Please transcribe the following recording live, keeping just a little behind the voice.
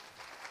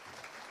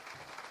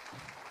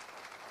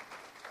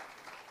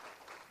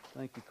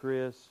Thank you,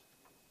 Chris.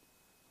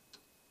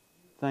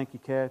 Thank you,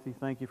 Kathy.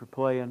 Thank you for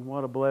playing.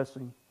 What a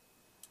blessing.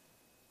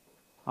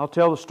 I'll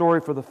tell the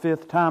story for the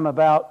fifth time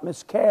about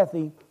Miss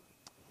Kathy.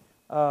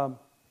 I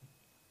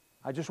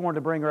just wanted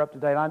to bring her up to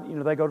date.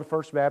 They go to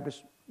First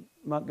Baptist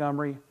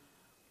Montgomery,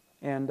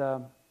 and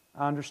I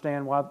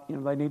understand why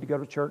they need to go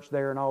to church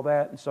there and all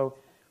that. And so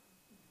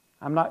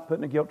I'm not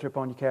putting a guilt trip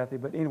on you, Kathy.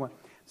 But anyway,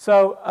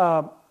 so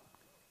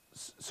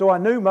I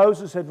knew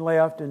Moses had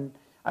left, and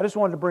I just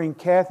wanted to bring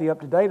Kathy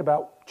up to date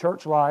about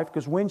church life,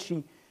 because when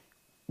she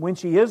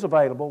is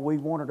available, we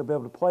want her to be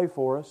able to play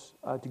for us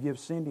to give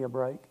Cindy a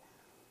break.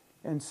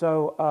 And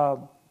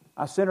so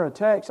I sent her a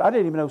text. I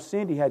didn't even know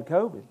Cindy had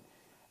COVID.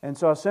 And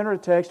so I sent her a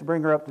text to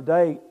bring her up to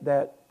date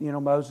that,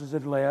 Moses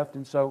had left.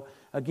 And so,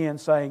 again,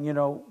 saying,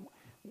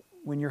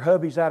 when your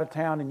hubby's out of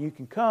town and you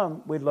can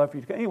come, we'd love for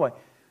you to come. Anyway,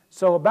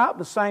 so about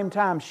the same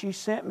time, she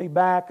sent me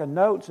back a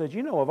note that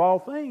said, of all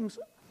things,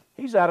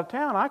 he's out of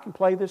town. I can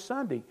play this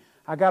Sunday.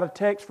 I got a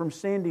text from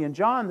Cindy and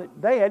John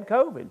that they had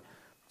COVID.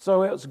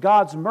 So it was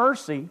God's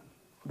mercy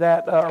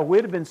that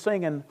we'd have been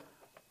singing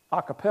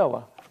a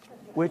cappella,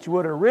 which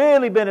would have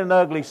really been an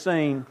ugly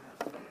scene.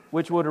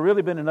 This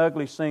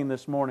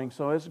morning.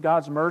 So it's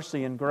God's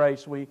mercy and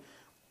grace. We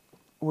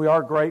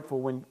are grateful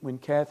when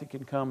Kathy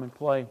can come and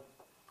play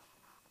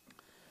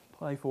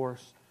for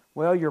us.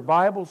 Well, your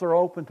Bibles are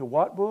open to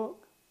what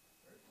book?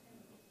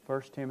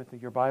 1 Timothy.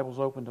 Your Bible's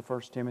open to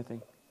 1 Timothy.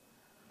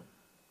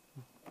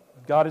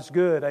 God is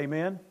good,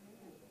 amen?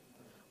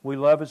 We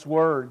love His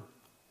Word.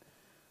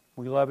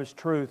 We love His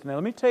truth. Now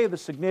let me tell you the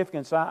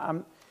significance.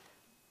 I'm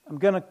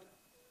going to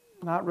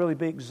not really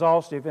be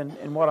exhaustive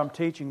in what I'm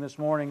teaching this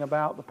morning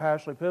about the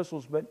pastoral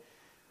epistles, but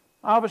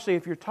obviously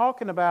if you're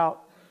talking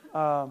about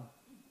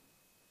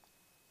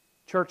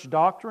church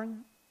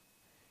doctrine,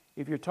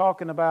 if you're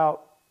talking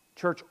about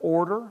church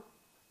order,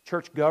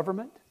 church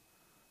government,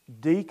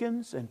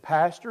 deacons and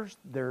pastors,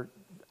 they're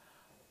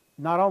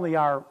not only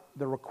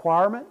the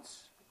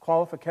requirements,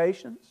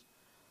 qualifications,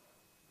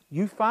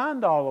 you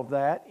find all of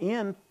that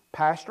in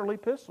pastoral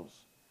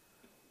epistles.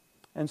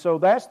 And so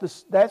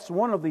that's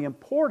one of the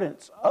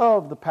importance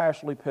of the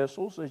pastoral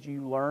epistles, as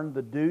you learn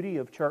the duty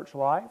of church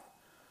life,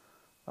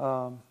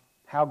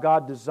 how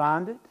God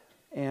designed it,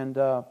 and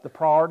the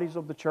priorities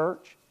of the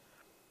church.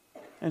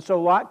 And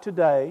so like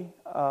today,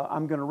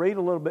 I'm going to read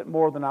a little bit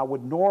more than I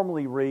would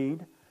normally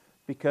read,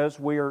 because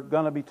we're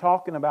going to be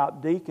talking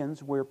about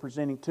deacons. We're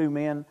presenting two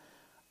men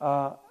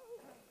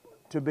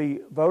to be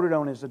voted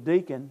on as a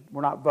deacon.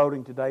 We're not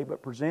voting today,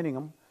 but presenting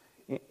them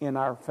in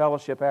our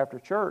fellowship after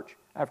church,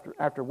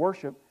 after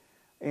worship.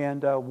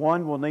 And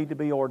one will need to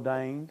be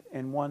ordained,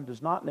 and one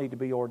does not need to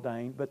be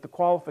ordained. But the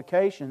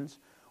qualifications,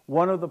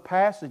 one of the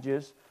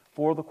passages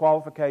for the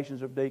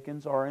qualifications of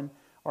deacons are in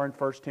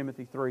 1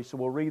 Timothy 3. So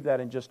we'll read that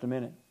in just a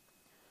minute.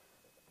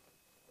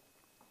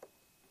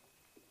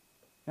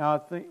 Now,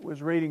 I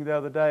was reading the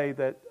other day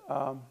that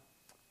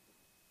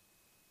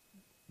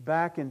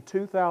back in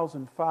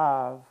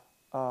 2005,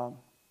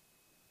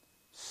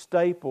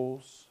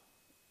 Staples,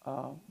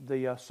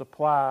 the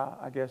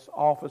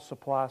office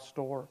supply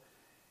store,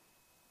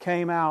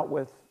 came out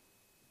with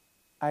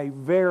a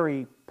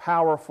very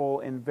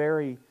powerful and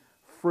very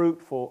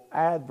fruitful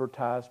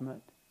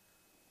advertisement.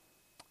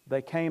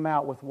 They came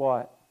out with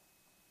what?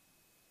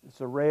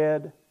 It's a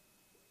red,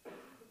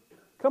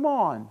 come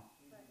on,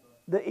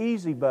 the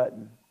easy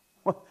button.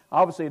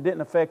 Obviously it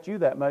didn't affect you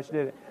that much,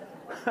 did it?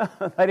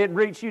 They didn't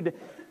reach you.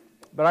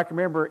 But I can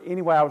remember,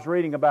 anyway, I was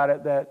reading about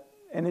it, that,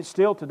 and it's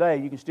still today,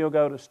 you can still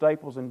go to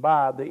Staples and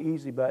buy the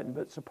easy button.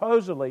 But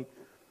supposedly,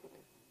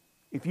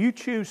 if you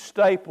choose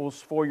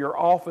Staples for your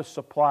office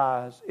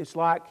supplies, it's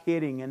like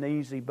hitting an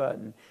easy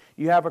button.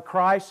 You have a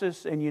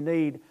crisis and you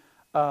need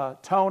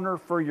toner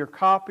for your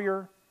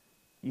copier,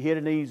 you hit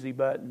an easy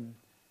button,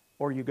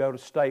 or you go to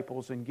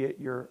Staples and get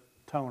your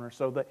toner.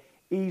 So the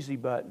easy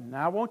button.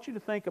 Now I want you to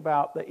think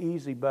about the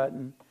easy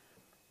button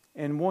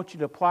and want you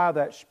to apply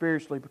that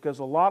spiritually, because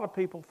a lot of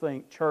people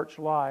think church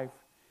life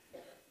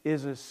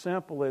is as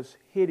simple as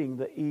hitting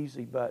the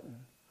easy button.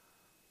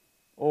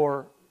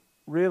 Or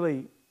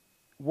really,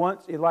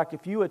 like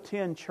if you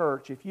attend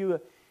church, if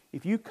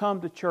you come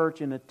to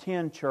church and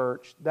attend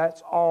church,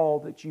 that's all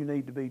that you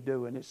need to be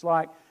doing. It's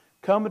like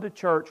coming to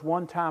church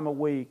one time a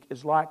week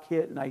is like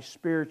hitting a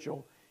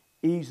spiritual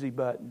easy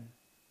button.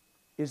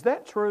 Is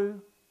that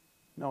true?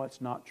 No, it's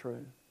not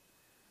true.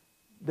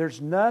 There's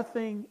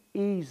nothing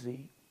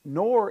easy,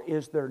 nor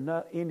is there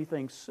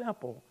anything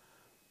simple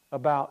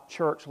about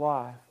church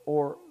life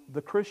or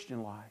the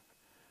Christian life.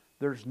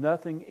 There's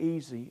nothing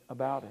easy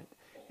about it.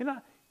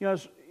 You know,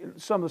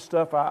 some of the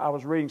stuff I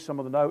was reading, some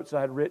of the notes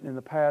I had written in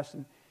the past,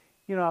 and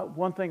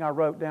one thing I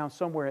wrote down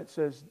somewhere, it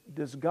says,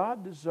 does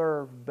God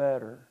deserve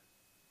better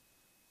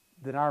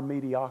than our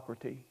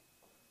mediocrity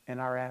and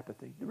our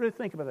apathy? Really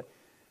think about that.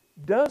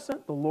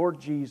 Doesn't the Lord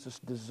Jesus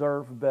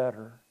deserve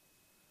better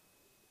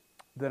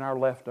than our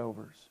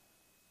leftovers?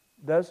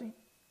 Does He?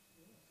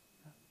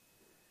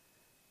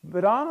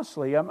 But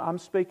honestly, I'm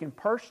speaking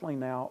personally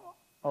now,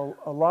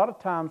 a lot of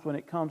times when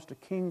it comes to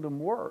kingdom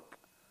work,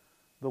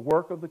 the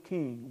work of the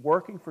King,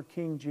 working for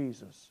King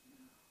Jesus,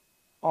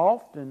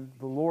 often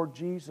the Lord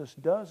Jesus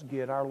does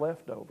get our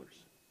leftovers.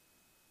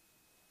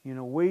 You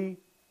know, we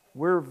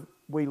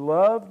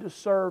love to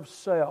serve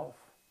self.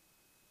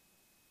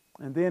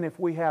 And then if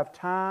we have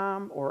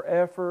time or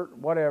effort,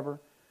 whatever,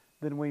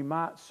 then we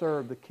might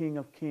serve the King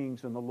of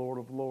Kings and the Lord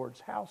of Lords.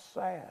 How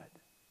sad.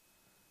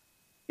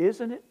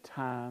 Isn't it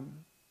time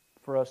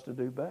for us to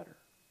do better?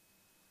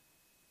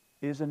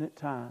 Isn't it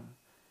time?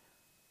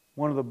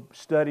 One of the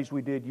studies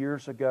we did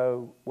years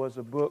ago was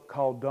a book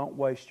called Don't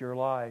Waste Your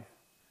Life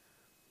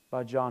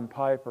by John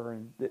Piper.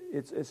 And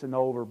it's an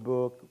older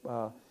book.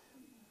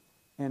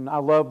 And I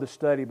love the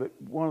study, but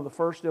one of the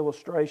first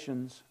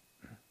illustrations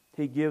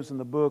he gives in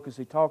the book is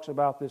he talks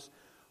about this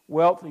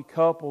wealthy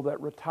couple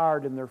that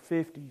retired in their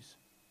 50s.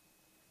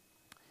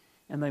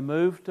 And they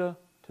moved to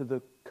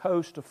the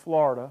coast of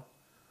Florida,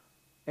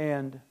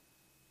 and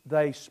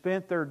they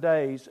spent their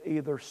days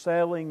either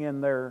sailing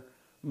in their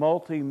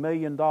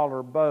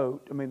multi-million-dollar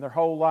boat. I mean, their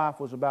whole life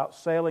was about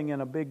sailing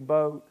in a big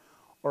boat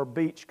or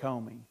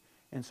beachcombing.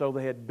 And so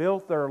they had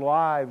built their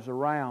lives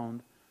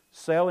around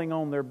sailing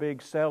on their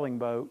big sailing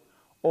boat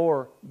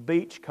or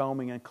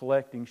beachcombing and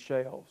collecting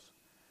shells.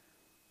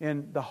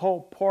 And the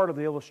whole part of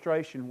the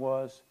illustration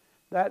was,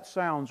 that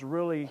sounds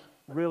really,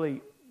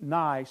 really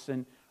nice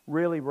and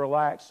really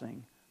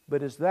relaxing.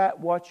 But is that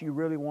what you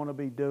really want to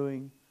be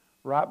doing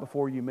right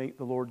before you meet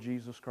the Lord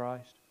Jesus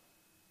Christ?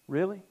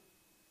 Really?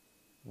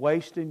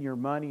 Wasting your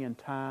money and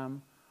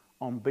time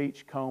on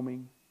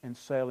beachcombing and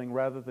sailing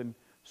rather than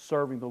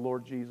serving the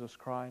Lord Jesus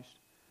Christ?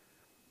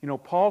 You know,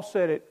 Paul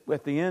said it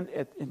at the end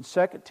in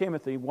 2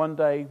 Timothy. One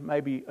day,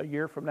 maybe a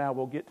year from now,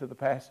 we'll get to the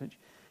passage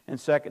in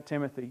 2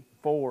 Timothy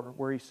 4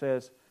 where he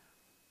says,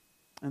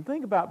 and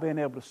think about being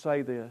able to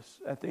say this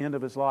at the end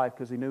of his life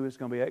because he knew he was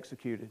going to be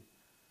executed.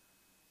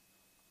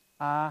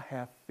 I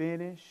have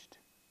finished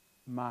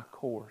my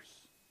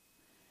course.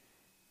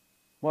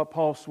 What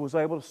Paul was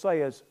able to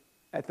say is,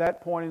 at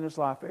that point in his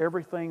life,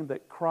 everything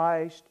that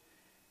Christ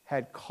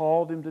had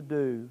called him to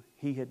do,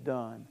 he had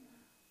done.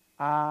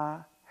 I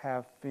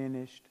have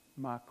finished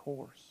my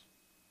course.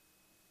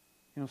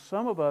 You know,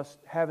 some of us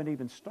haven't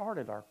even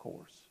started our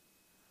course.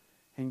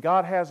 And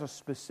God has a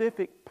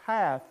specific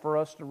path for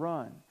us to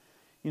run.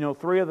 You know,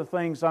 3 of the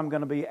things I'm going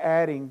to be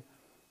adding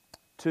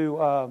to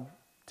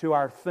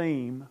our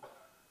theme,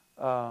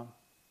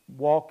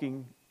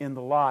 walking in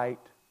the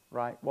light,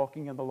 right?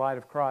 Walking in the light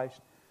of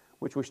Christ,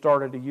 which we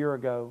started a year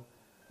ago.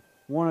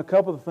 A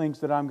couple of things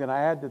that I'm going to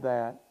add to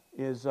that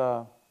is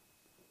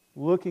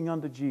looking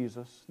unto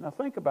Jesus. Now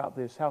think about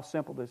this, how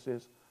simple this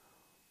is.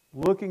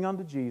 Looking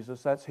unto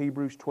Jesus, that's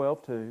Hebrews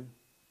 12:2.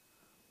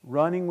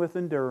 Running with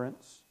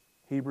endurance,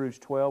 Hebrews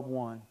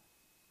 12:1,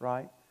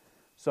 right?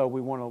 So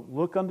we want to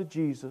look unto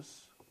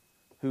Jesus,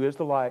 who is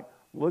the light.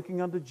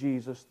 Looking unto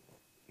Jesus,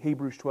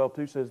 Hebrews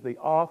 12:2 says, the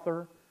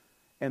author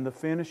and the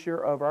finisher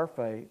of our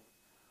faith.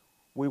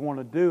 We want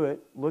to do it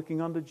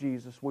looking unto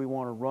Jesus. We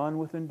want to run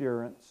with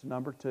endurance,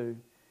 number 2,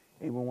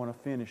 and we want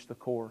to finish the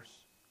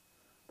course.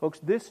 Folks,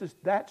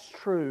 that's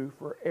true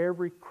for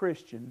every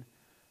Christian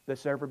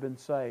that's ever been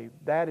saved.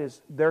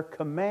 They're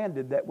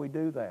commanded that we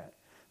do that.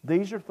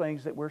 These are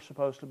things that we're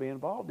supposed to be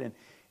involved in.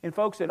 And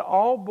folks, it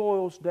all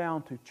boils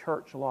down to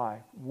church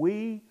life.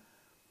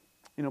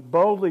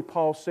 Boldly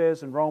Paul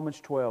says in Romans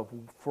 12,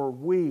 for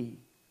we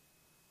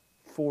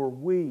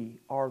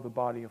are the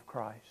body of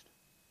Christ.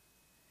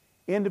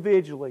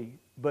 Individually,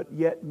 but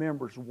yet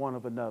members one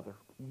of another.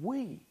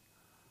 We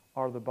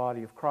are the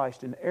body of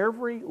Christ. In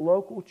every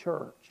local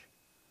church,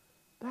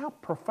 how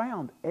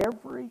profound,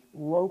 every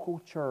local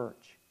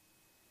church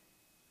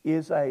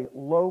is a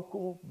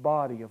local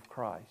body of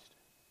Christ.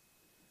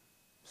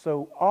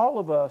 So all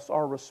of us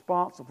are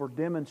responsible for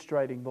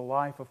demonstrating the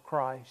life of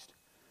Christ.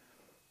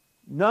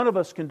 None of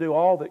us can do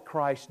all that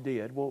Christ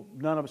did. Well,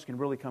 none of us can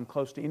really come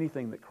close to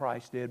anything that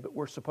Christ did, but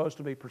we're supposed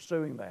to be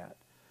pursuing that.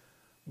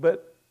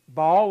 But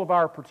by all of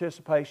our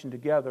participation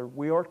together,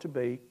 we are to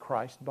be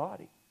Christ's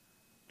body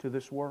to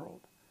this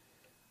world.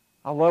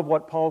 I love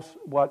what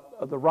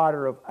the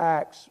writer of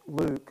Acts,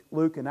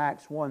 Luke in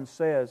Acts 1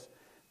 says,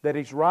 that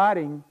he's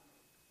writing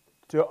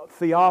to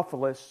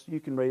Theophilus. You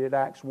can read it,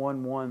 Acts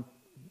 1:1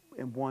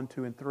 and 1,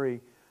 2, and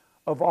 3,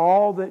 of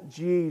all that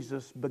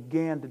Jesus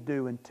began to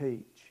do and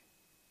teach.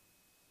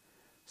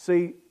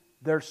 See,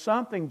 there's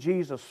something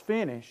Jesus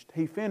finished.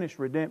 He finished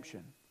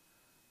redemption.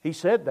 He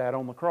said that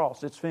on the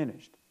cross. It's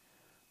finished.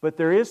 But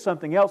there is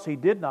something else He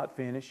did not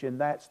finish,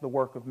 and that's the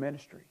work of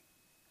ministry.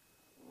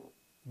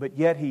 But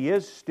yet He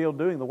is still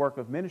doing the work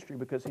of ministry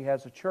because He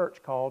has a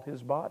church called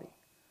His body.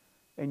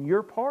 And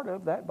you're part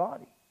of that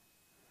body.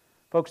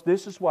 Folks,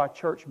 this is why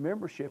church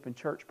membership and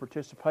church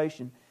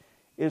participation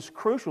is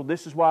crucial.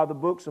 This is why the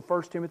books of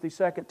 1 Timothy,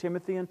 2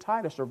 Timothy, and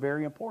Titus are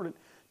very important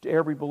to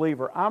every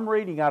believer. I'm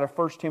reading out of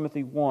 1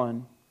 Timothy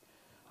 1.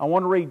 I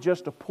want to read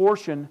just a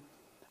portion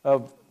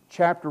of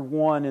chapter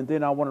 1, and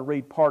then I want to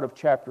read part of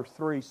chapter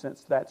 3,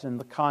 since that's in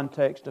the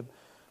context of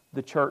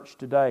the church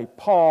today.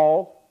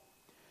 Paul,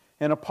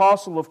 an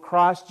apostle of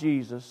Christ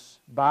Jesus,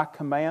 by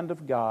command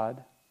of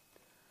God.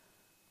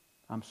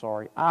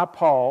 I,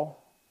 Paul,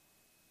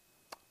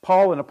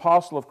 an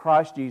apostle of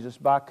Christ Jesus,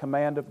 by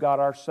command of God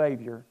our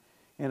Savior,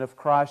 and of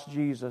Christ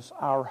Jesus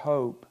our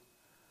hope,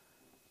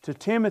 to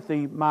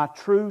Timothy, my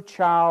true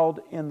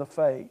child in the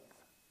faith.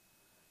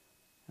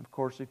 And of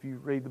course, if you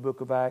read the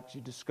book of Acts,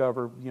 you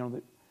discover,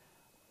 that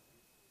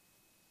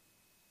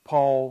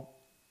Paul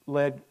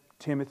led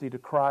Timothy to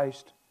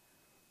Christ.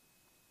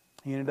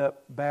 He ended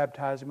up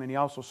baptizing him, and he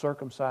also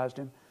circumcised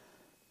him.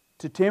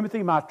 To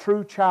Timothy, my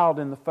true child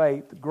in the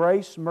faith,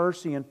 grace,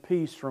 mercy, and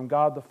peace from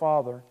God the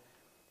Father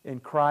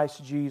and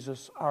Christ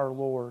Jesus our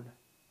Lord.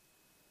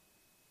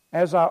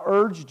 As I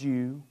urged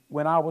you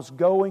when I was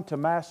going to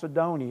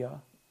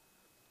Macedonia.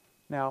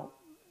 Now,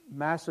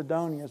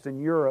 Macedonia is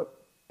in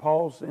Europe.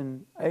 Paul's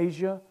in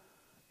Asia.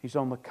 He's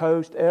on the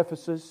coast,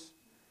 Ephesus.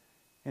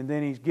 And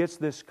then he gets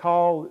this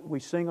call. We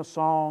sing a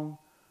song.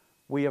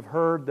 We have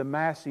heard the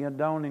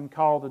Macedonian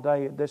call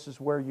today. This is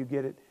where you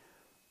get it.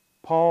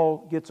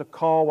 Paul gets a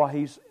call while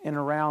he's in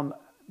around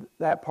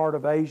that part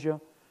of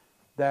Asia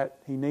that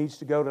he needs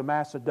to go to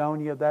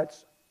Macedonia.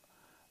 That's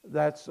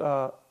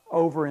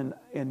over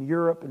in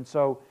Europe. And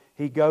so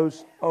he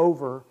goes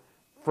over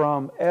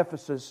from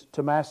Ephesus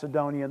to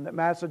Macedonia. And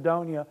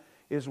Macedonia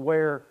is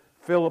where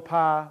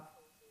Philippi,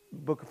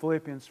 book of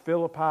Philippians,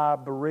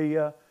 Philippi,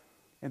 Berea,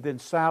 and then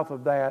south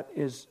of that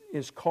is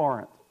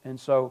Corinth. And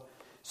so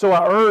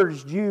I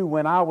urged you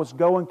when I was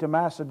going to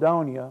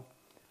Macedonia,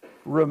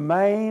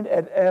 remain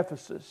at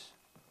Ephesus.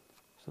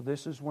 So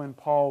this is when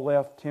Paul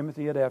left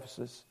Timothy at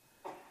Ephesus.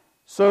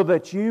 So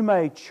that you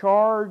may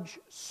charge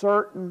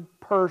certain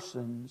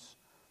persons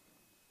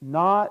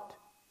not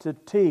to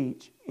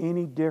teach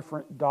any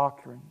different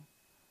doctrine.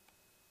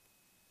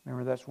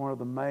 Remember, that's one of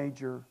the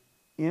major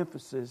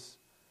emphasis.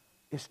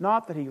 It's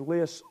not that he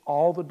lists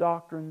all the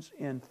doctrines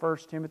in 1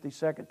 Timothy,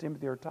 2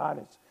 Timothy, or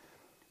Titus,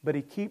 but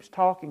he keeps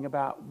talking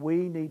about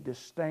we need to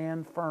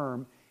stand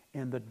firm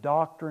in the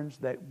doctrines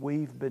that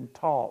we've been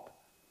taught,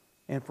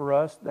 and for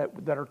us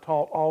that are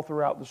taught all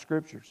throughout the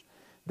Scriptures.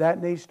 That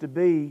needs to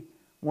be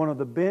one of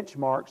the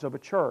benchmarks of a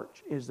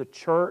church, is the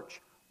church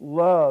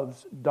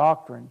loves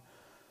doctrine.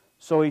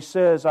 So he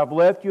says, I've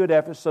left you at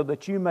Ephesus so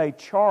that you may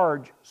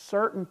charge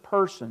certain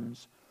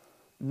persons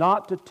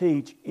not to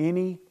teach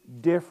any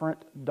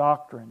different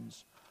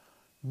doctrines,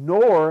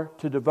 nor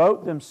to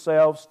devote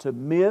themselves to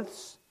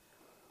myths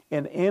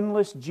and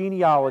endless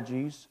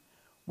genealogies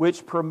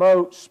which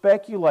promote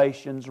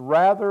speculations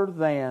rather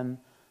than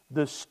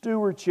the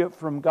stewardship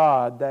from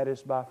God that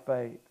is by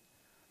faith.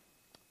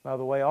 By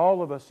the way,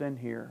 all of us in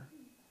here,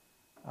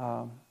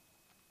 I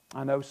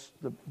know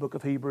the book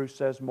of Hebrews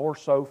says more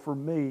so for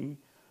me,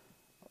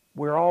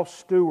 we're all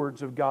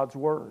stewards of God's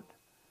Word.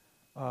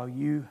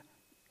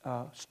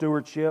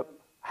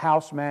 Stewardship,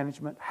 house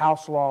management,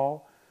 house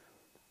law.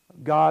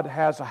 God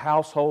has a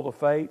household of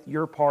faith.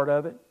 You're part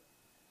of it.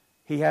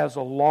 He has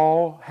a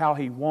law, how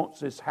He wants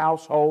His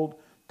household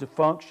to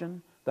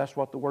function. That's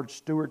what the word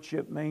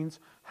stewardship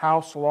means,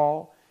 house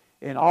law.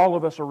 And all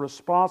of us are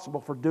responsible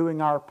for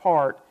doing our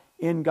part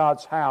in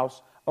God's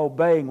house,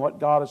 obeying what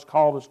God has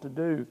called us to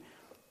do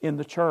in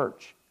the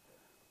church.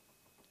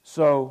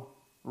 So,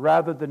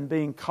 rather than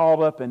being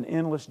caught up in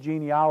endless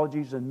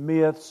genealogies and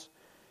myths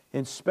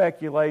and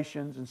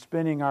speculations and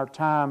spending our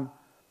time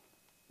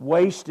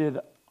wasted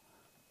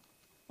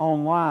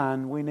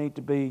online, we need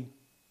to be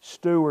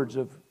stewards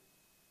of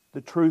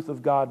the truth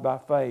of God by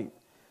faith.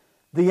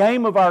 The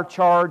aim of our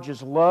charge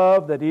is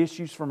love that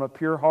issues from a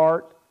pure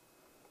heart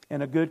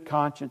and a good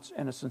conscience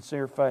and a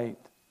sincere faith.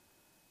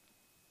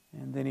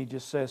 And then he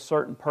just says,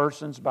 certain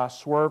persons, by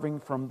swerving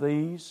from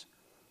these,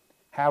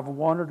 have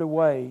wandered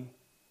away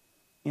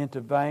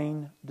into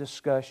vain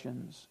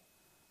discussions.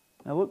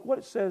 Now look what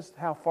it says,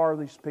 how far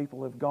these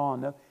people have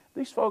gone. Now,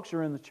 these folks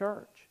are in the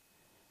church.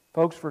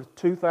 Folks, for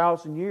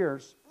 2,000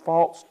 years,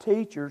 false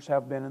teachers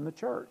have been in the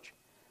church.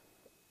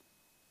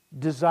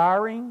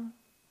 Desiring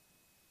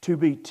to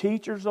be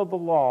teachers of the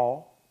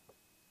law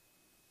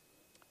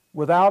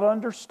without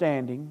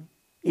understanding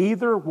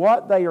either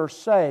what they are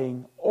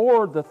saying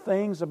or the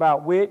things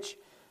about which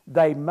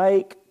they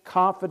make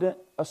confident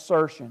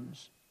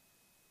assertions.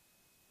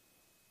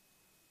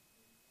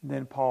 And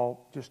then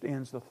Paul just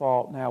ends the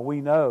thought. Now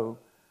we know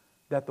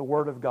that the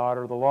Word of God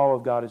or the law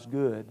of God is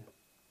good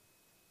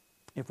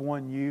if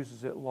one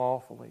uses it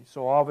lawfully.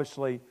 So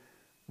obviously,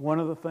 one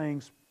of the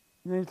things,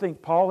 you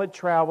think Paul had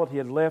traveled, he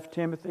had left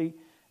Timothy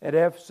at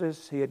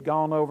Ephesus, he had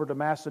gone over to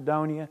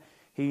Macedonia,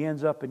 he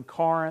ends up in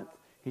Corinth,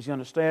 he's going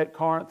to stay at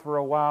Corinth for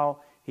a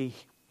while. He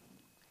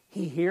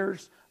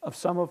hears of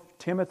some of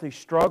Timothy's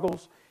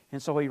struggles,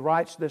 and so he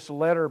writes this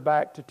letter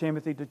back to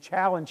Timothy to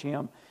challenge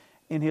him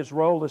in his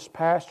role as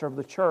pastor of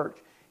the church.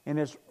 And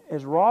as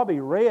Robbie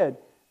read,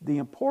 the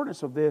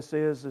importance of this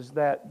is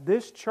that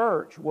this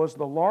church was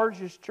the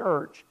largest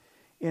church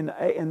in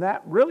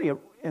that really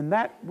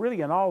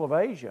in all of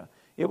Asia.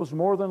 It was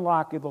more than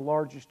likely the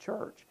largest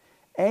church.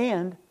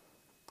 And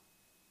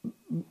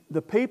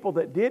the people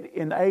that did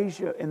in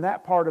Asia, in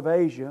that part of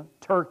Asia,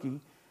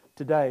 Turkey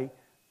today,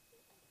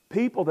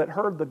 people that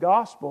heard the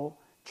gospel,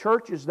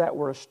 churches that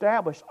were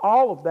established,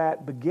 all of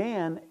that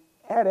began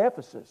at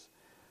Ephesus.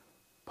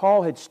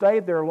 Paul had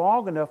stayed there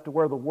long enough to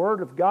where the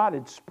Word of God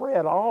had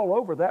spread all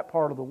over that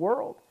part of the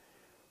world.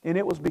 And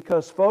it was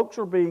because folks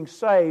were being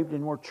saved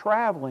and were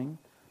traveling,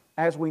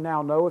 as we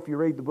now know if you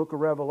read the book of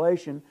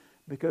Revelation,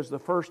 because the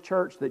first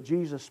church that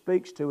Jesus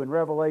speaks to in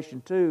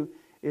Revelation 2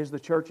 is the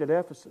church at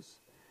Ephesus,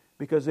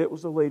 because it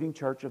was the leading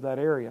church of that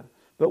area.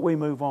 But we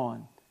move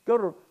on.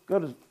 Go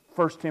to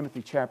 1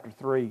 Timothy chapter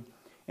 3.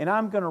 And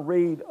I'm going to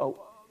read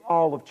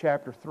all of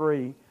chapter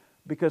 3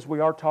 because we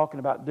are talking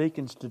about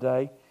deacons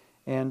today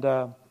and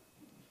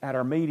at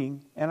our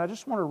meeting. And I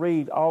just want to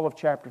read all of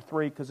chapter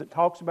 3 because it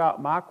talks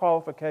about my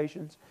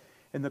qualifications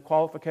and the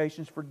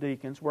qualifications for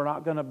deacons. We're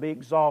not going to be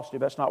exhaustive.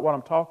 That's not what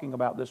I'm talking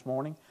about this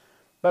morning.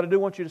 But I do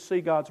want you to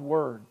see God's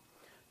Word.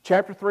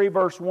 Chapter 3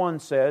 verse 1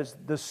 says,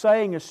 "The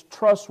saying is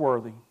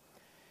trustworthy.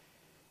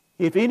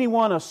 If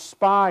anyone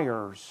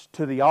aspires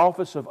to the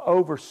office of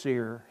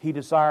overseer, he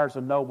desires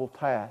a noble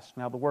task."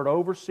 Now the word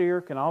overseer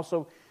can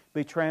also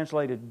be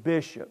translated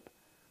bishop.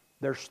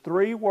 There's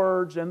 3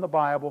 words in the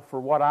Bible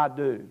for what I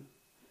do.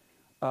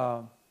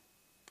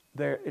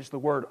 There is the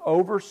word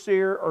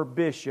overseer or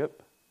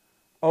bishop.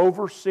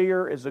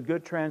 Overseer is a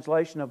good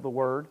translation of the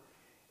word.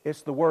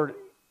 It's the word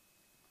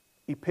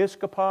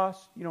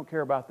episkopos. You don't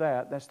care about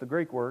that. That's the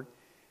Greek word.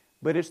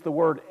 But it's the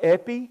word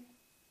epi,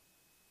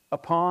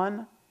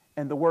 upon,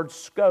 and the word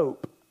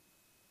scope,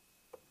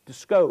 to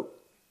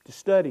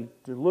study,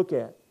 to look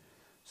at.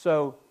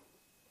 So,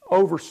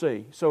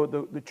 oversee. So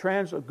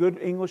a good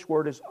English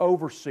word is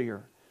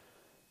overseer.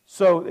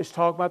 So it's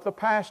talking about the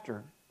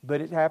pastor,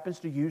 but it happens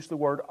to use the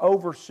word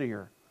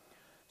overseer.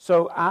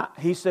 So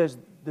he says,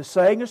 the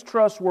saying is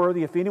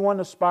trustworthy. If anyone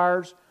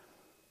aspires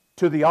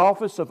to the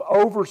office of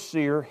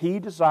overseer, he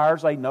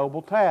desires a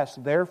noble task.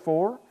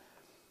 Therefore,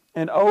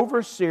 an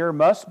overseer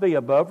must be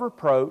above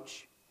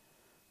reproach,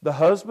 the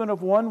husband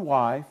of one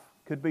wife,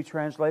 could be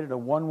translated a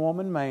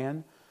one-woman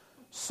man,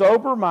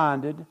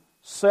 sober-minded,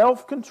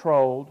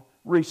 self-controlled,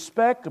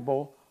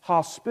 respectable,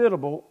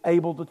 hospitable,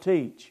 able to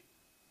teach.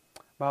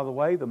 By the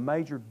way, the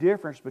major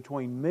difference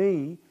between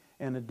me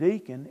and a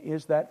deacon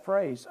is that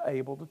phrase,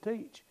 able to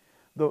teach.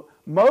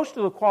 Most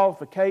of the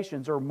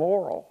qualifications are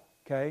moral,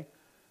 okay?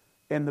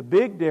 And the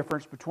big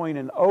difference between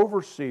an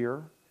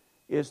overseer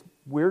is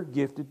we're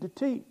gifted to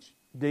teach.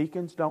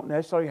 Deacons don't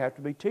necessarily have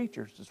to be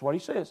teachers. That's what he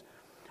says.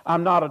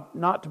 I'm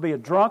not to be a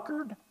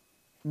drunkard,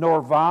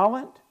 nor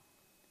violent,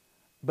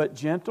 but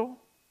gentle,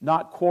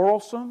 not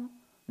quarrelsome,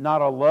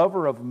 not a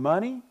lover of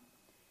money.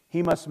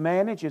 He must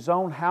manage his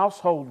own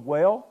household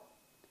well,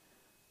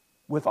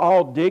 with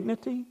all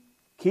dignity,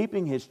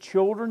 keeping his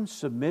children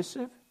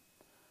submissive.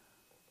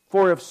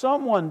 For if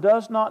someone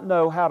does not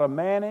know how to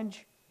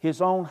manage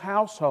his own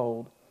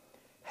household,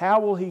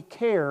 how will he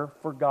care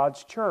for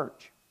God's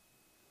church?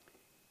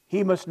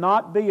 He must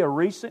not be a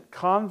recent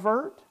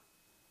convert,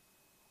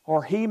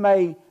 or he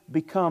may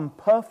become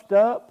puffed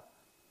up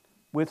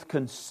with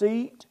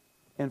conceit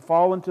and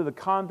fall into the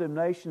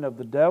condemnation of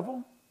the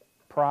devil,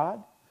 pride.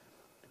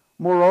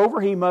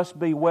 Moreover, he must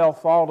be well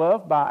thought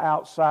of by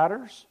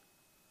outsiders,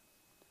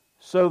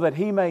 so that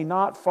he may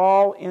not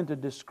fall into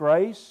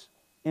disgrace,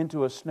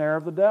 into a snare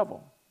of the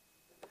devil.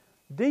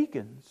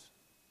 Deacons,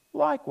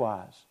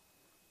 likewise,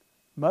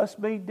 must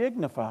be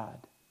dignified,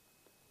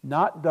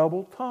 not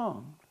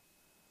double-tongued,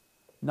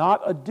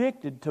 not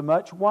addicted to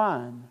much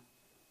wine,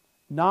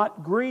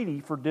 not greedy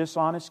for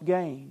dishonest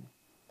gain.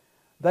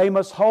 They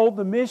must hold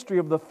the mystery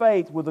of the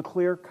faith with a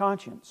clear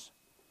conscience.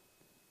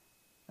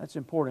 That's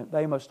important.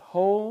 They must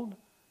hold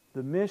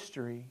the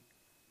mystery.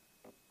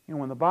 You know,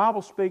 when the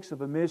Bible speaks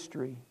of a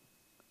mystery,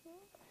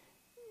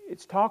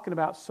 it's talking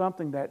about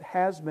something that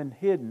has been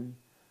hidden,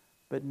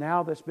 but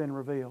now that's been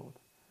revealed.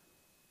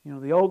 You know,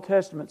 the Old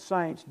Testament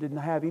saints didn't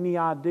have any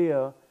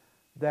idea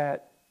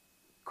that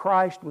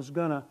Christ was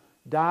going to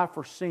die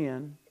for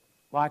sin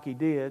like He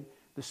did.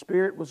 The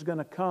Spirit was going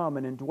to come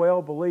and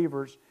indwell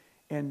believers,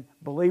 and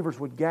believers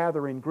would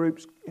gather in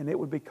groups, and it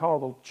would be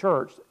called a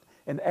church,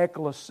 an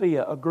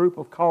ecclesia, a group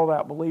of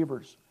called-out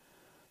believers.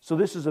 So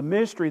this is a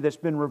mystery that's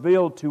been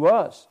revealed to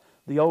us.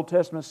 The Old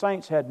Testament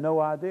saints had no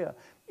idea.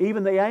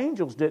 Even the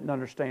angels didn't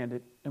understand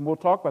it, and we'll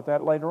talk about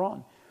that later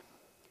on.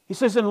 He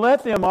says, and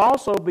let them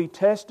also be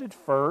tested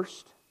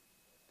first.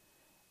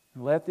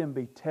 And let them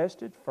be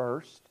tested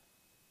first.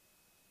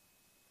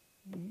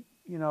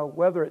 You know,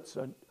 whether it's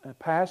a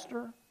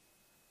pastor,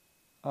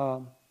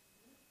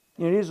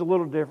 it is a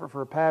little different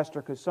for a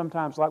pastor, because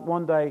sometimes, like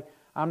one day,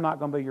 I'm not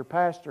going to be your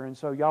pastor, and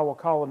so y'all will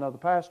call another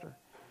pastor.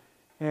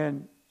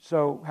 And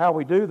so how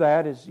we do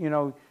that is, you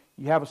know,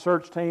 you have a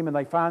search team and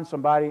they find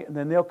somebody, and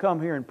then they'll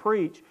come here and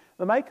preach.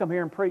 They may come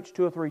here and preach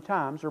 2 or 3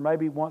 times, or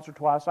maybe once or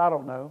twice. I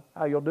don't know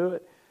how you'll do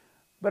it.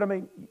 But I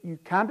mean, you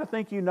kind of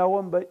think you know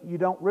them, but you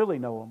don't really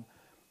know them.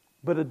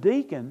 But a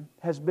deacon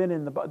has been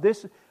in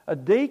a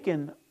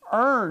deacon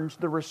earns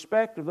the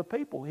respect of the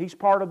people. He's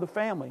part of the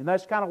family. And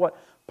that's kind of what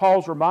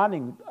Paul's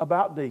reminding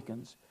about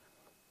deacons.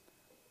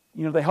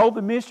 You know, they hold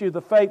the mystery of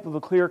the faith with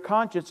a clear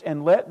conscience,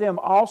 and let them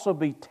also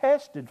be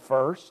tested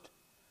first.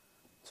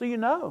 So you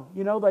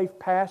know they've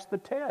passed the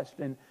test,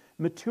 and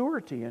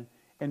maturity,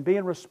 and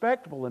being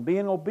respectable and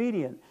being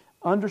obedient,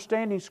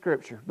 understanding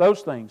Scripture,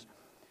 those things.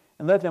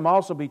 And let them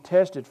also be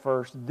tested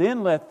first,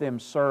 then let them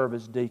serve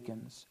as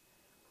deacons,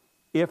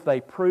 if they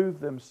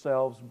prove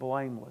themselves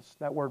blameless.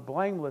 That word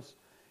blameless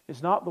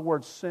is not the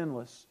word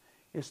sinless.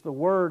 It's the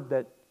word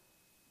that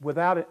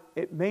without it,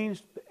 it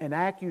means an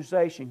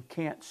accusation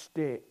can't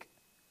stick.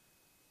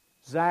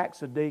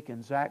 Zach's a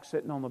deacon. Zach's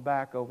sitting on the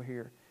back over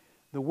here.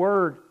 The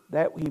word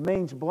that he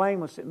means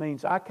blameless, it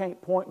means I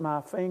can't point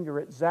my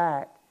finger at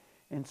Zach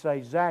and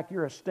say, Zach,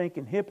 you're a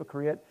stinking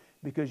hypocrite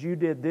because you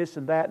did this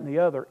and that and the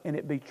other, and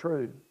it be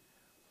true.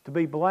 To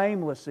be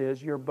blameless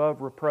is you're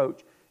above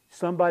reproach.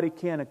 Somebody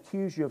can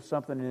accuse you of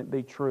something and it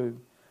be true.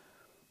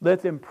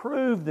 Let them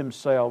prove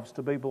themselves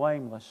to be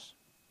blameless.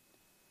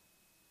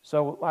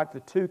 So like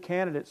the two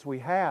candidates we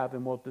have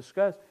and we'll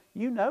discuss,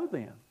 you know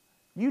them.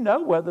 You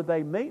know whether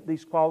they meet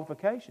these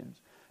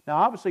qualifications. Now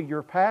obviously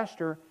your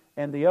pastor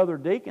and the other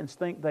deacons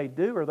think they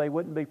do or they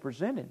wouldn't be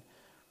presented.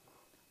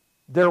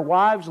 Their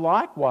wives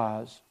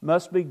likewise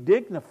must be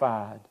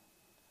dignified,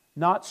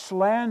 not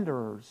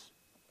slanderers,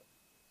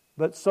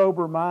 but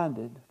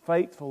sober-minded,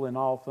 faithful in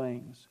all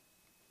things.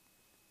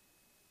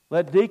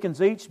 Let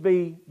deacons each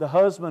be the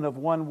husband of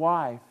one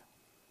wife,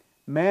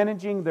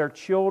 managing their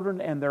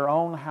children and their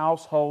own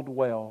household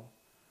well.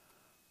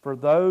 For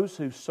those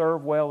who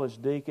serve well as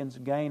deacons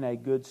gain a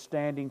good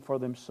standing for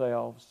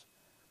themselves,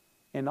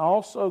 and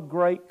also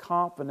great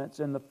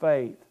confidence in the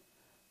faith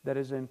that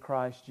is in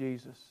Christ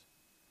Jesus.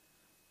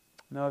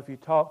 Now, if you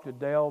talk to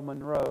Dale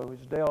Monroe,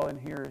 is Dale in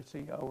here? Is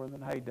he over in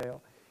the Hey,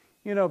 Dale?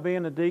 You know,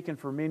 being a deacon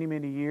for many,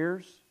 many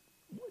years.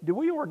 Did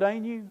we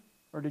ordain you?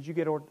 Or did you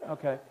get ordained?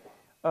 Okay.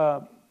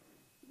 I'm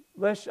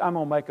going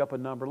to make up a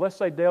number. Let's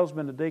say Dale's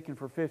been a deacon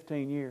for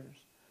 15 years.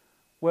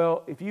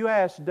 Well, if you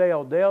ask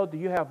Dale, do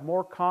you have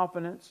more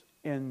confidence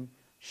in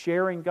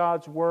sharing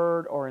God's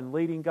Word or in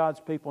leading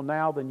God's people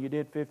now than you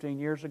did 15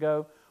 years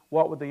ago?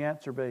 What would the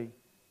answer be?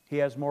 He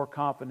has more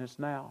confidence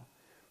now.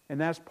 And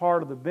that's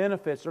part of the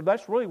benefits, or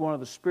that's really one of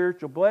the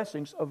spiritual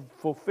blessings of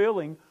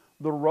fulfilling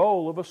the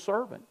role of a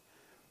servant.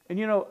 And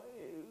you know,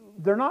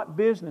 they're not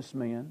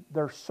businessmen,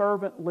 they're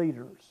servant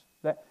leaders.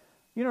 That,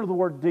 you know, the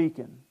word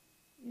deacon,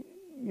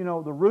 you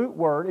know, the root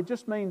word, it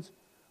just means,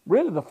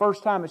 really the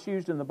first time it's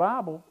used in the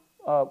Bible,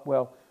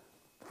 the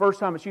first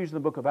time it's used in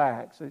the book of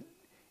Acts,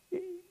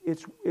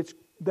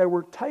 they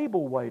were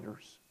table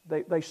waiters.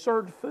 They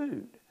served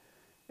food.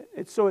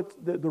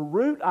 The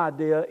root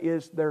idea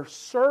is they're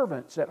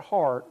servants at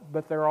heart,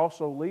 but they're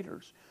also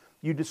leaders.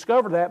 You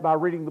discover that by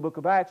reading the book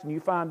of Acts, and you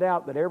find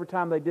out that every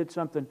time they did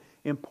something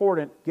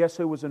important, guess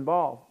who was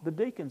involved? The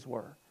deacons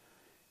were.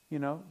 You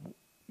know,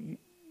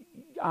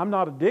 I'm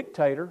not a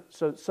dictator,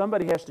 so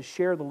somebody has to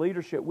share the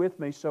leadership with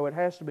me, so it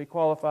has to be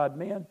qualified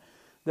men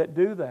that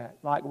do that,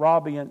 like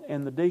Robbie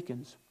and the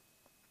deacons.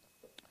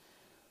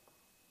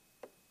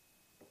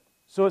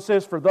 So it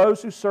says, for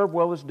those who serve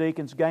well as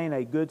deacons gain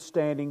a good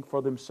standing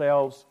for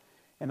themselves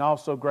and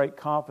also great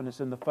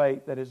confidence in the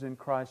faith that is in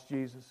Christ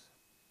Jesus.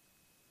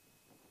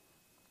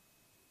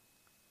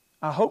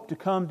 I hope to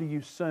come to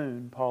you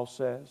soon, Paul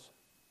says.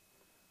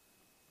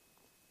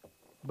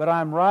 But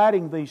I'm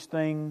writing these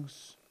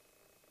things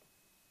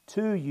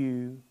to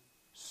you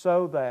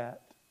so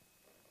that...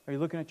 Are you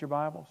looking at your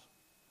Bibles?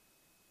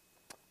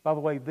 By the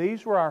way,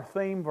 these were our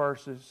theme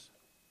verses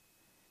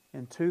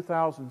in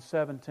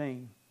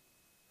 2017.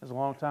 That was a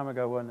long time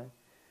ago, wasn't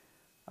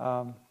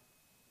it?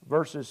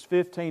 Verses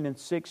 15 and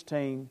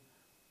 16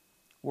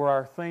 were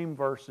our theme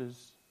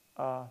verses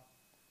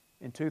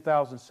in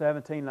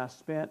 2017. I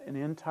spent an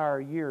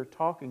entire year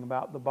talking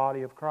about the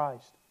body of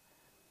Christ.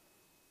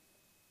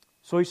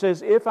 So he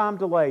says, if I'm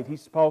delayed,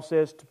 Paul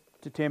says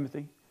to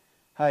Timothy,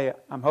 hey,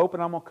 I'm hoping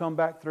I'm going to come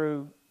back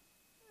through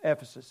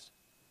Ephesus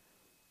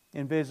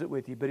and visit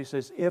with you. But he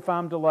says, if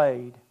I'm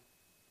delayed,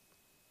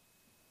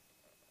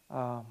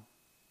 I'm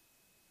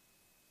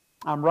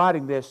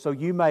writing this so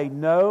you may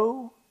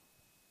know,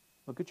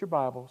 look at your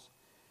Bibles,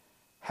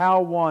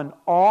 how one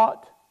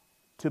ought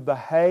to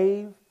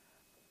behave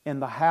in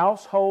the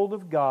household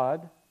of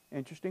God.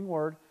 Interesting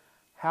word,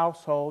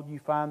 household. You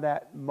find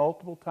that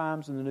multiple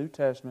times in the New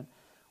Testament.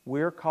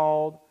 We're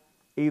called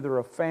either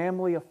a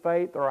family of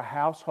faith or a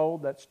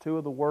household. That's two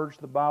of the words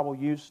the Bible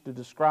uses to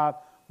describe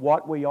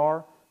what we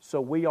are.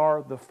 So we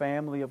are the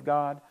family of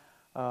God.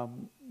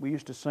 We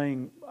used to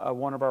sing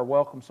one of our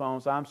welcome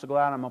songs, I'm so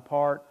glad I'm a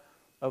part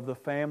of the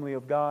family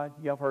of God.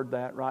 Y'all heard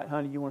that, right?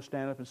 Honey, you want to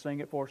stand up and sing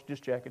it for us?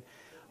 Just checking.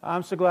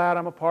 I'm so glad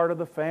I'm a part of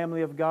the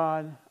family of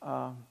God.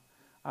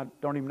 I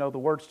don't even know the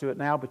words to it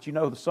now, but you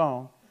know the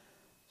song.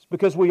 It's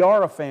because we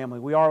are a family.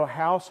 We are a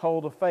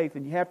household of faith,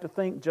 and you have to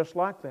think just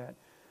like that.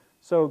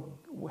 So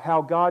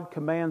how God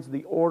commands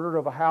the order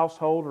of a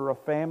household or a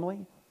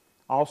family,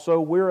 also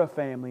we're a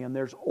family, and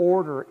there's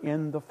order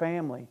in the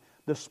family,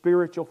 the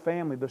spiritual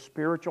family, the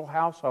spiritual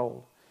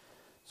household.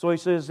 So he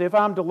says, if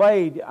I'm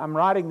delayed, I'm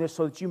writing this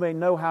so that you may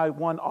know how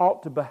one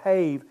ought to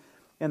behave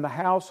in the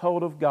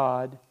household of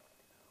God,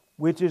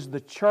 which is the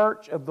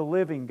church of the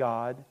living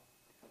God,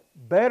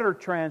 better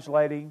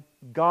translating,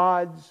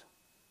 God's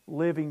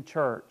living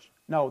church.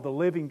 No, the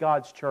living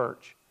God's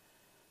church.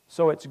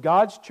 So it's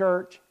God's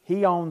church.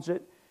 He owns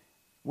it.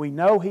 We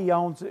know He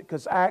owns it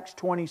because Acts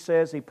 20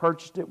 says He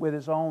purchased it with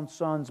His own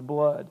Son's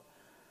blood,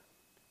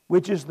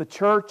 which is the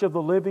church of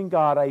the living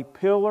God, a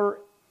pillar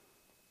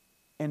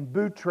and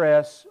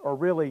buttress, or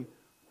really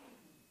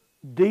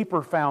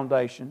deeper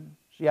foundation.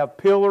 So you have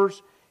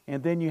pillars,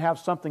 and then you have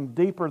something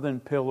deeper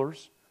than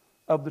pillars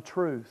of the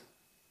truth.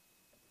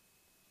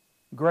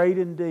 Great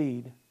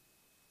indeed,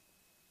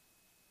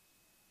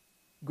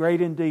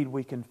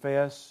 we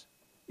confess,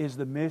 is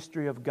the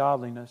mystery of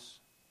godliness.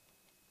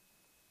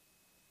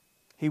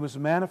 He was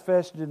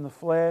manifested in the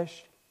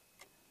flesh,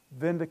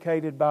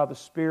 vindicated by the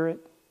Spirit,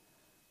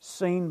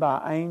 seen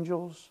by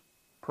angels,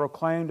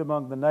 proclaimed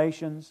among the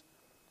nations,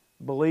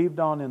 believed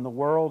on in the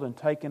world, and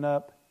taken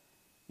up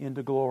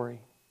into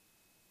glory.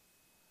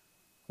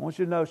 I want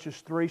you to notice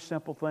just three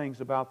simple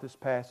things about this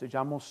passage.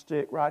 I'm going to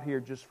stick right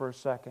here just for a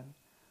second.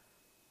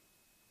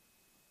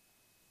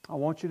 I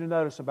want you to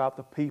notice about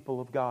the people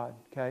of God,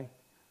 okay?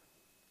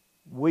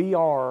 We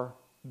are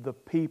the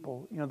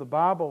people. You know, the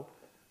Bible,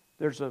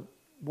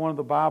 one of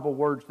the Bible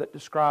words that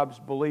describes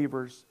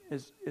believers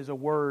is a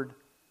word,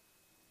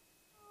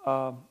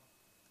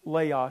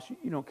 laos.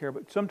 You don't care,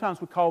 but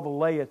sometimes we call the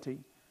laity.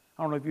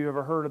 I don't know if you've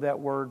ever heard of that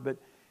word, but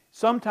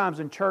sometimes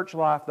in church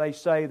life they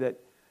say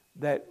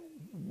that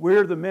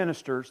we're the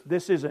ministers.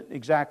 This isn't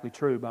exactly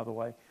true, by the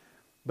way.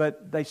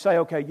 But they say,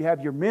 okay, you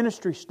have your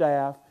ministry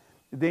staff,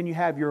 then you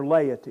have your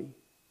laity.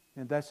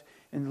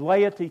 And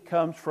laity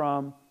comes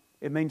from,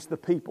 it means the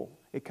people.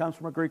 It comes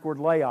from a Greek word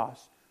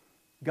laos.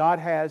 God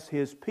has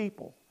His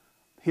people,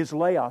 His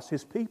laos,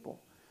 His people.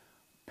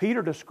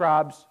 Peter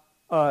describes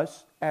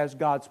us as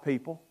God's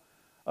people,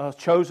 a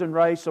chosen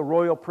race, a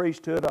royal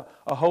priesthood,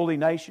 a holy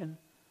nation,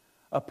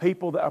 a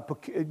people that are,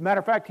 matter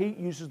of fact, he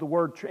uses the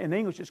word, in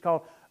English it's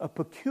called a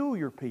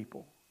peculiar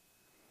people.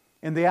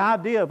 And the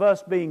idea of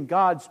us being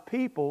God's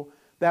people,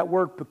 that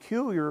word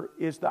peculiar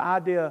is the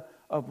idea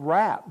of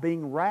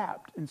being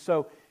wrapped. And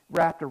so,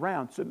 wrapped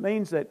around. So it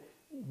means that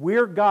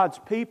we're God's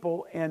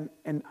people, and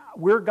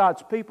we're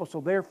God's people, so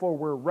therefore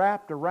we're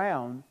wrapped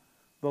around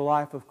the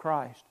life of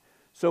Christ.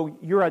 So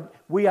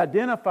we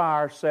identify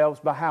ourselves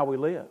by how we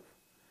live.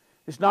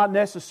 It's not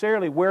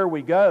necessarily where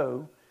we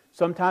go.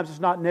 Sometimes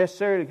it's not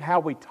necessarily how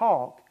we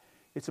talk.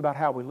 It's about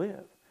how we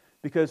live.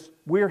 Because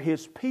we're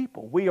His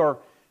people. We are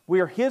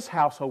His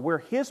household. We're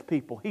His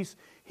people.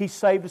 He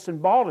saved us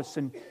and bought us,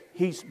 and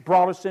He's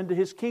brought us into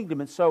His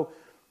kingdom. And so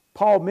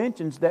Paul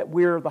mentions that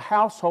we're the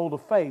household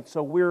of faith.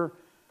 So we're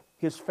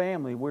His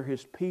family. We're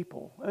His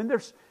people. And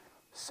there's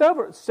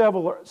several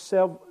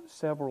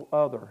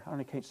other,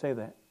 I can't say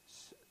that,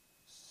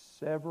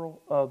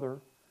 several other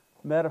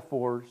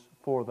metaphors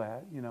for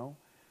that. You know,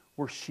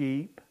 we're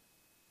sheep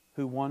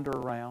who wander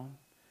around.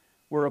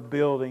 We're a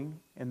building,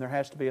 and there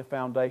has to be a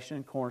foundation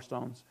and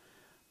cornerstones.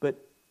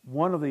 But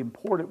one of the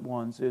important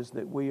ones is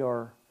that we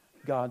are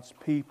God's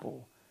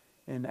people.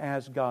 And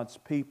as God's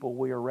people,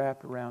 we are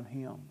wrapped around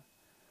Him.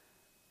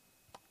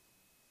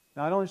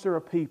 Not only is there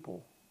a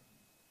people,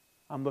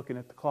 I'm looking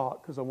at the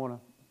clock because I want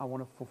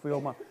to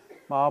fulfill my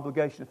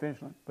obligation to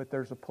finish it, but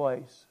there's a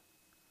place.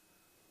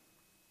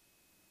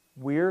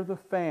 We're the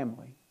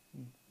family,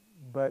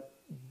 but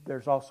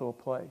there's also a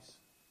place.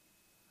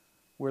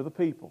 We're the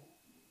people,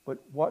 but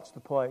what's the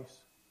place?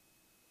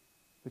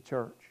 The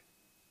church.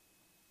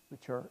 The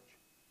church.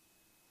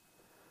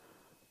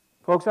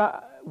 Folks,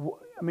 I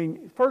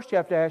mean, first you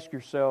have to ask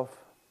yourself,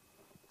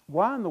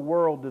 why in the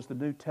world does the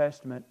New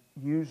Testament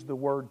use the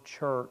word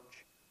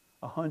church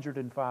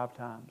 105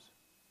 times?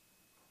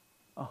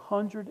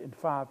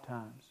 105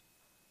 times.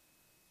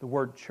 The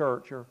word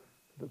church, or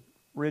the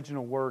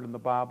original word in the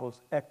Bible,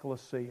 is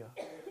ecclesia,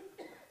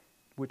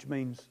 which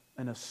means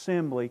an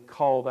assembly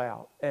called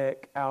out.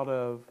 Out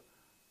of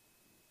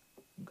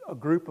a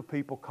group of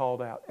people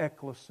called out.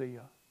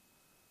 Ecclesia.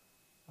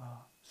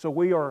 So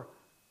we are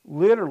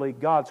literally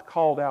God's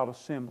called out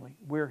assembly.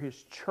 We're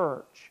His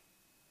church.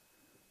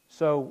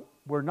 So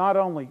we're not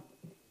only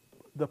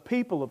the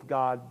people of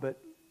God, but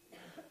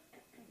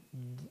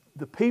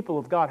the people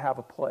of God have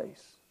a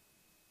place.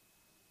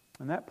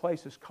 And that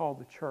place is called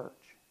the church.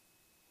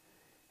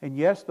 And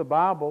yes, the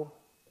Bible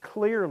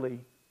clearly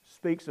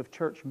speaks of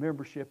church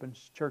membership and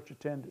church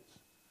attendance.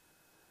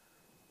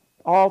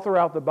 All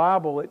throughout the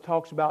Bible, it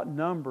talks about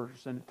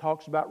numbers and it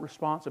talks about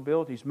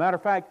responsibilities. Matter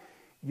of fact,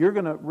 you're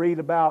going to read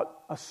about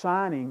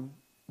assigning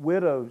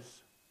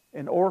widows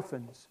and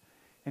orphans.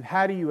 And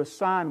how do you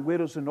assign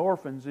widows and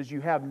orphans? Is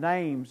you have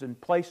names and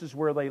places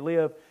where they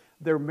live.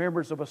 They're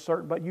members of a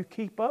certain, but you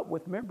keep up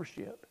with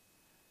membership.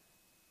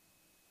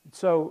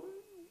 So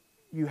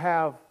you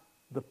have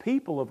the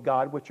people of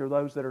God, which are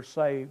those that are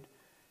saved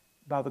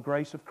by the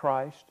grace of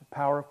Christ, the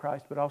power of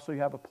Christ, but also you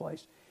have a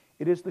place.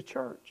 It is the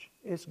church.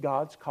 It's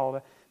God's call.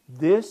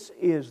 This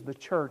is the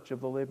church of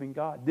the living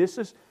God. This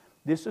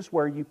is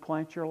where you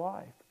plant your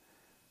life.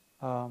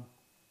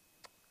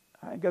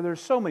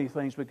 There's so many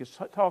things we could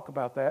talk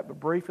about that, but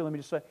briefly let me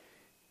just say,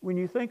 when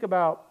you think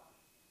about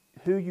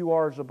who you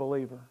are as a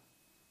believer,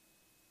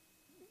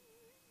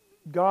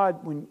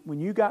 God, when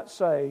you got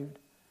saved,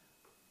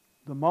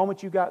 the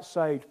moment you got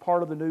saved,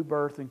 part of the new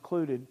birth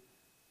included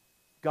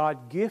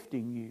God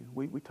gifting you.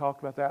 We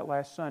talked about that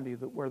last Sunday,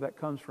 where that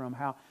comes from,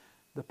 how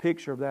the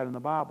picture of that in the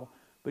Bible.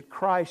 But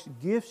Christ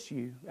gifts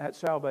you at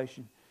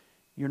salvation.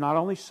 You're not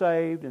only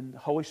saved, and the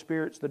Holy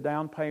Spirit's the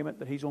down payment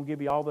that He's going to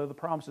give you all the other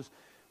promises,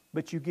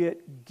 but you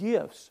get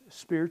gifts,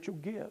 spiritual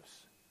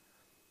gifts.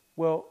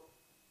 Well,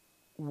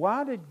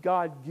 why did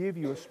God give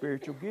you a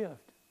spiritual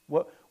gift?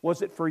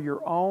 Was it for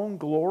your own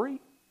glory?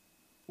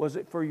 Was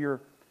it for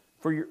your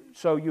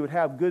so you would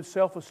have good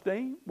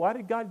self-esteem? Why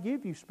did God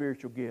give you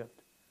spiritual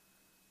gift?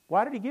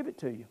 Why did He give it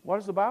to you? What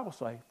does the Bible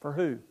say? For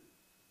who?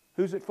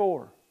 Who's it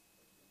for?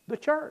 The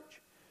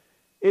church.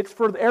 It's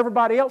for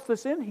everybody else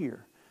that's in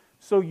here.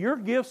 So your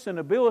gifts and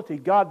ability,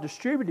 God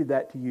distributed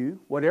that to you,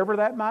 whatever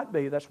that might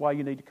be. That's why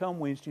you need to come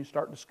Wednesday and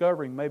start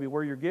discovering maybe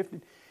where you're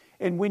gifted.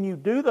 And when you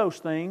do those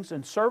things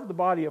and serve the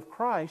body of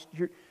Christ,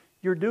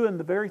 you're doing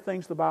the very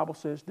things the Bible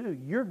says do.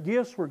 Your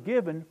gifts were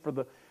given for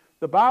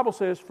the Bible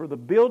says for the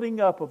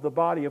building up of the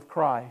body of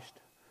Christ.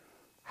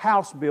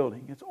 House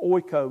building. It's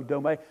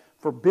oikodomai,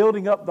 for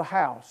building up the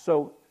house.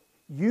 So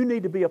you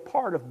need to be a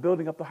part of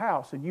building up the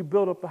house. And you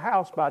build up the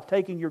house by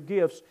taking your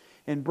gifts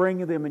and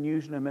bringing them and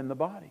using them in the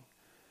body.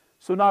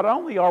 So not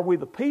only are we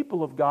the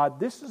people of God,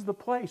 this is the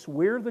place.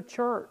 We're the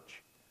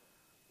church.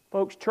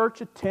 Folks, church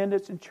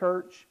attendance and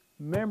church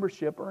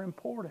membership are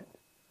important.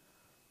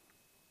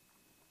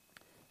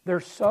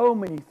 There's so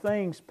many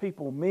things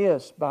people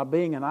miss by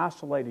being an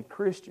isolated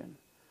Christian.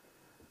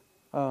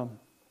 Matter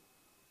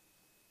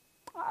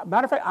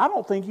of fact, I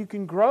don't think you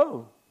can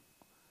grow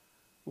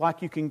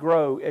like you can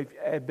grow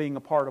at being a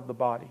part of the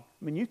body.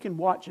 I mean, you can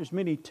watch as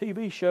many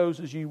TV shows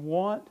as you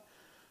want.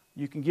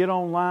 You can get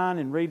online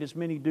and read as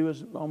many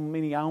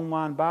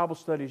online Bible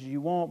studies as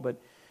you want,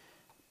 but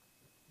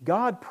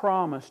God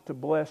promised to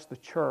bless the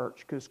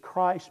church because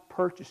Christ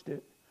purchased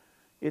it.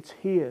 It's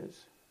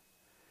His.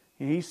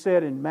 And He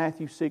said in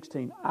Matthew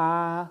 16,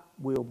 I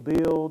will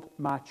build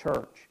my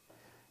church.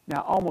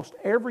 Now, almost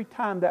every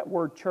time that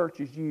word church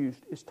is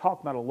used, it's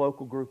talking about a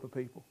local group of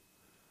people.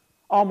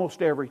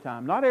 Almost every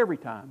time. Not every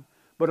time.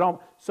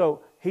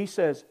 So He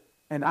says,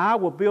 and I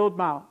will build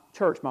my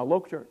church, my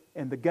local church,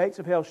 and the gates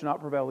of hell shall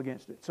not prevail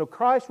against it. So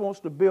Christ wants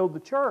to build the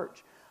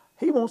church.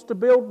 He wants to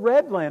build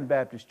Redland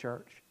Baptist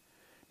Church.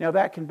 Now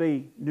that can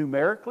be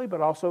numerically, but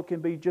also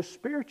can be just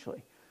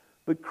spiritually.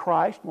 But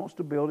Christ wants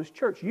to build His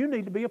church. You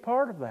need to be a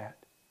part of that.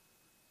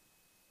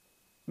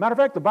 Matter of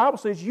fact, the Bible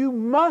says you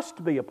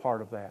must be a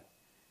part of that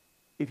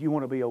if you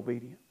want to be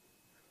obedient.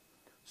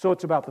 So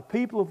it's about the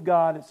people of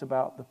God. It's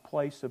about the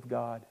place of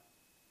God.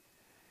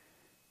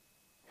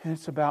 And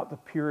it's about the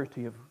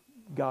purity of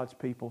God's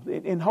people.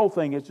 And the whole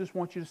thing is, just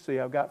want you to see,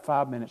 I've got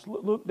 5 minutes.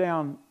 Look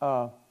down.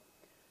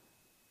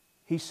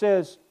 He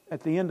says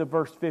at the end of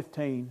verse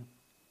 15,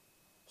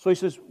 so he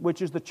says,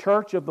 which is the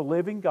church of the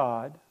living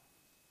God,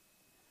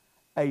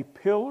 a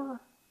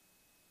pillar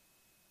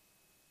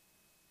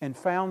and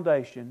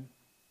foundation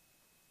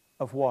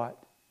of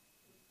what?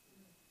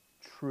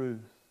 Truth.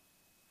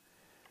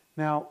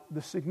 Now,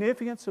 the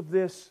significance of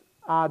this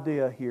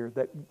idea here,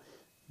 that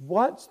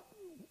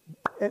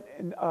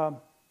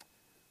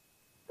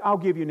I'll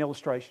give you an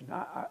illustration.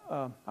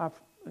 I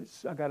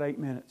got 8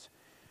 minutes.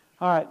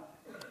 All right.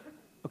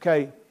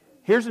 Okay.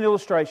 Here's an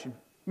illustration.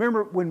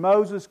 Remember when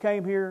Moses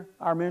came here,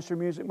 our minister of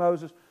music,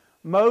 Moses?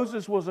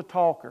 Moses was a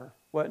talker,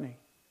 wasn't he?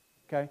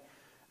 Okay.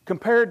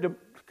 Compared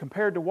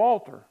to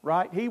Walter,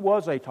 right? He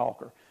was a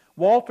talker.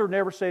 Walter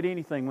never said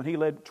anything. When he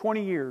led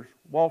 20 years,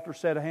 Walter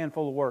said a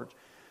handful of words.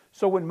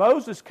 So when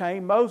Moses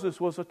came,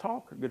 Moses was a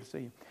talker. Good to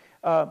see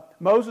you.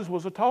 Moses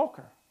was a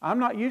talker. I'm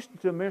not used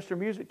to a minister of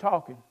music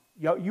talking.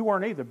 You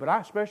weren't either, but I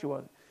especially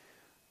wasn't.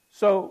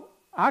 So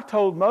I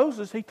told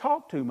Moses he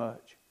talked too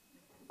much.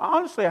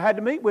 Honestly, I had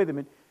to meet with him,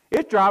 and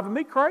it's driving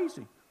me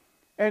crazy.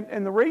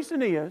 And the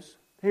reason is,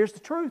 here's the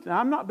truth, and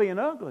I'm not being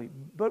ugly,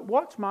 but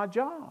what's my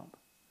job?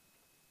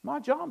 My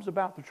job's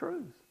about the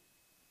truth.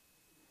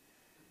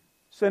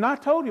 So, and I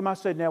told him, I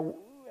said, now,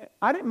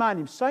 I didn't mind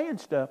him saying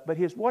stuff, but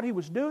what he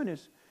was doing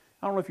is,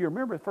 I don't know if you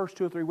remember the first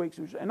 2 or 3 weeks,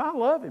 and I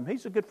love him,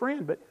 he's a good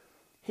friend, but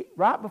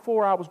right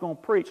before I was going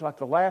to preach, like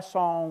the last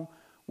song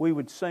we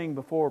would sing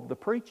before the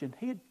preaching,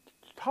 he'd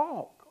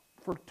talk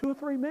for 2 or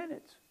 3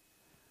 minutes.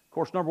 Of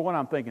course, number one,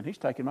 I'm thinking, he's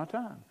taking my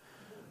time.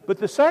 But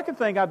the second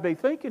thing I'd be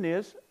thinking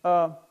is,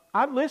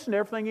 I'd listen to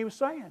everything he was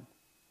saying.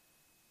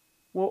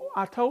 Well,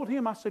 I told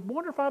him, I said,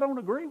 wonder if I don't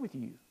agree with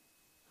you.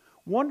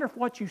 Wonder if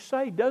what you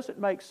say doesn't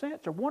make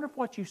sense, or wonder if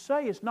what you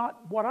say is not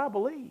what I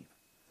believe.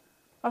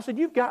 I said,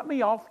 you've got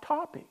me off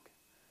topic.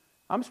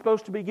 I'm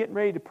supposed to be getting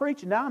ready to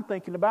preach, and now I'm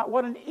thinking about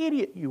what an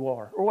idiot you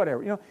are, or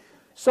whatever.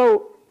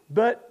 So,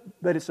 but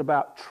it's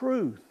about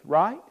truth,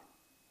 right?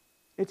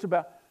 It's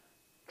about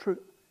truth.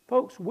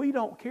 Folks, we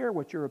don't care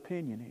what your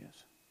opinion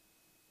is.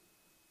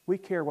 We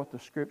care what the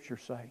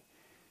Scriptures say.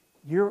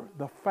 You're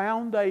the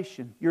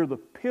foundation. You're the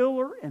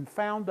pillar and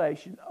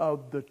foundation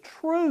of the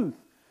truth.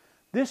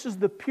 This is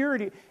the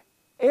purity.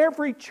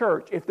 Every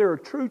church, if they're a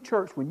true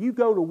church, when you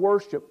go to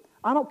worship,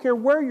 I don't care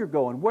where you're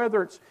going,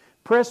 whether it's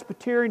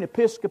Presbyterian,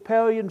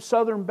 Episcopalian,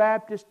 Southern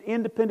Baptist,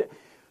 Independent,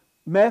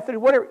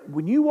 Methodist, whatever.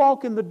 When you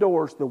walk in the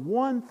doors, the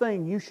one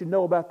thing you should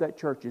know about that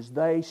church is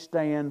they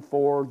stand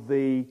for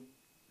the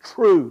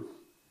truth.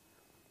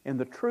 And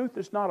the truth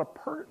is not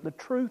the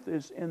truth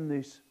is in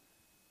this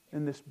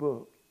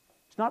book.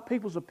 It's not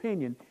people's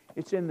opinion,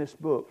 it's in this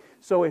book.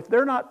 So if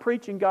they're not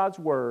preaching God's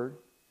Word,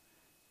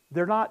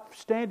 they're not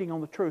standing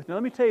on the truth. Now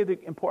let me tell you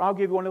I'll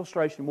give you one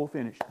illustration and we'll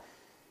finish.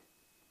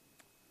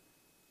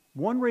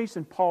 One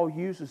reason Paul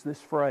uses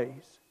this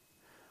phrase,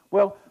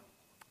 well,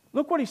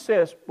 look what he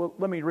says. Well,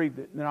 let me read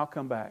it and then I'll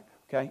come back.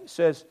 Okay? It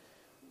says,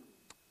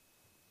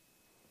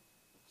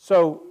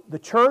 so the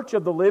church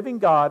of the living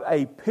God,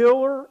 a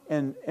pillar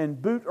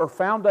and boot or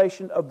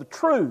foundation of the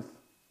truth.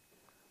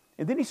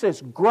 And then he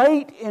says,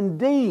 great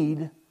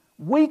indeed,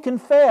 we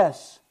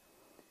confess,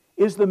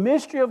 is the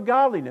mystery of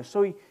godliness.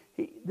 So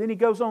then he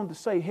goes on to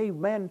say, hey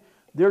man,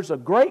 there's a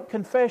great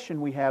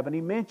confession we have, and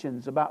he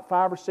mentions about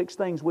 5 or 6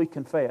 things we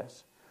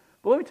confess.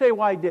 But let me tell you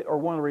why he did, or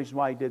one of the reasons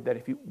why he did that.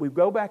 If we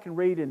go back and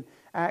read in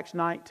Acts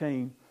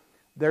 19,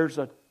 there was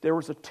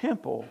a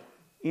temple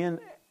in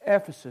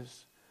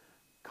Ephesus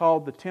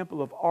called the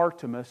Temple of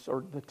Artemis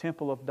or the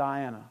Temple of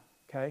Diana.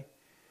 Okay,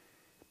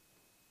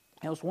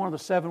 it was one of the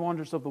 7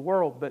 wonders of the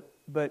world.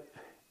 But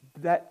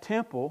that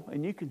temple,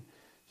 and you can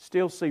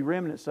still see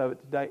remnants of it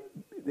today.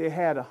 It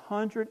had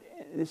 100.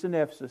 It's in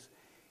Ephesus.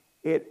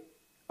 It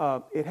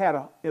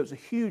was a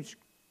huge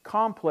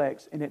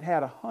complex, and it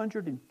had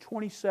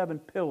 127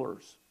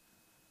 pillars.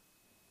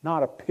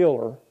 Not a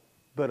pillar,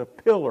 but a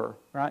pillar,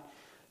 right?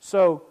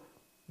 So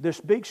this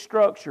big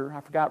structure, I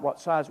forgot what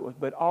size it was,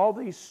 but all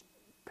these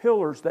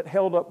pillars that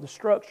held up the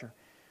structure.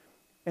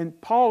 And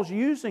Paul's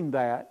using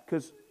that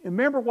because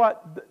remember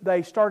what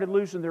they started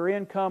losing their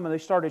income and they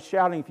started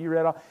shouting, if you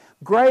read all,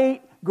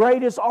 great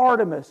is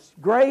Artemis,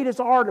 great is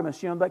Artemis,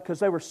 because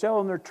they were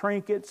selling their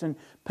trinkets and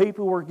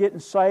people were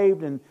getting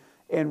saved and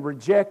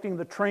rejecting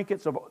the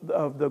trinkets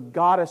of the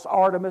goddess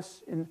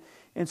Artemis.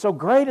 And so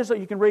great is it,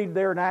 you can read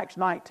there in Acts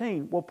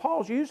 19. Well,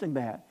 Paul's using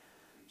that.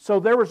 So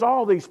there was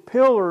all these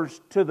pillars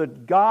to the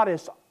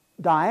goddess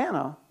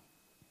Diana.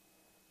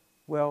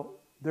 Well,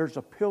 there's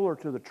a pillar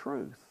to the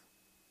truth.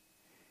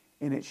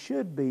 And it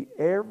should be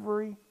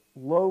every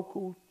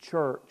local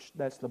church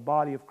that's the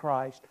body of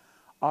Christ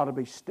ought to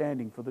be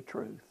standing for the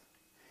truth.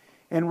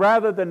 And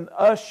rather than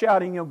us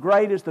shouting,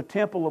 great is the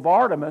temple of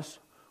Artemis,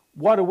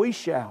 what do we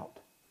shout?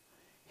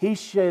 He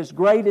says,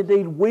 great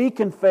indeed we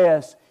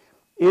confess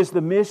is the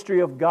mystery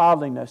of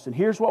godliness. And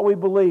here's what we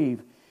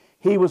believe.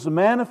 He was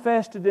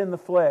manifested in the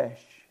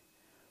flesh,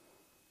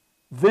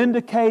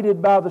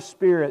 vindicated by the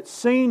Spirit,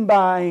 seen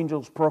by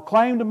angels,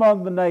 proclaimed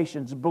among the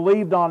nations,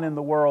 believed on in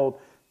the world,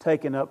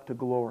 taken up to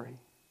glory.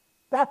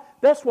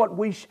 That's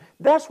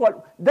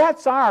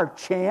our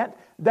chant.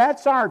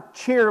 That's our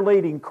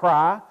cheerleading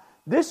cry.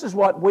 This is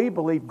what we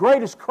believe.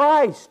 Great is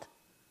Christ,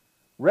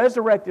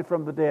 resurrected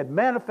from the dead,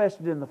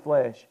 manifested in the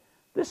flesh.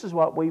 This is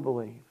what we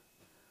believe.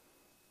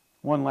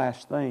 One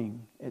last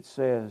thing. It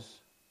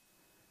says,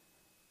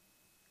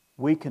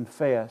 we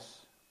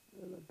confess.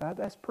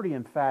 That's pretty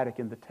emphatic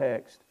in the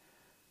text.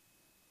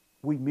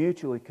 We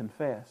mutually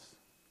confess.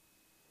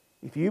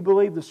 If you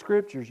believe the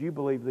Scriptures, you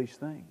believe these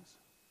things.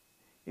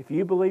 If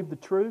you believe the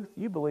truth,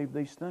 you believe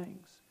these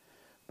things.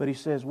 But he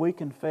says, we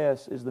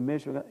confess is the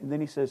mystery. And then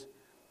he says,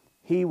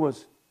 he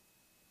was,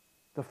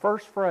 the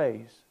first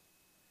phrase,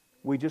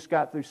 we just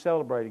got through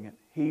celebrating it.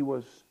 He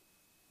was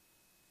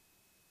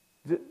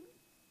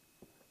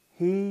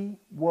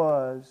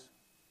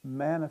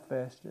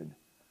manifested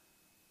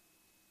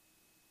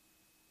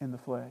in the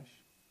flesh.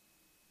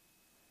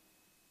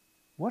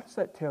 What does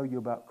that tell you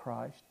about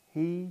Christ?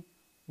 He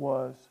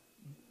was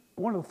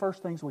one of the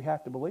first things we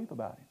have to believe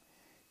about Him.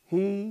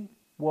 He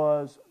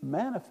was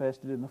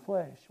manifested in the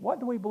flesh.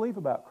 What do we believe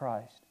about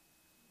Christ?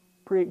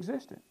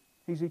 Pre-existent.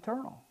 He's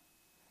eternal.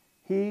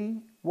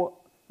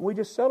 We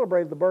just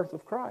celebrated the birth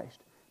of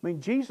Christ. I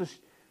mean, Jesus,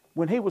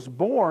 when He was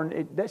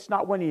born, that's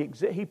not when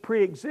He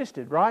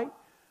pre-existed, right?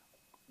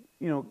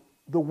 The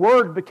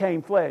Word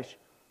became flesh.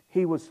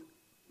 He was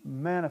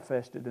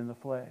manifested in the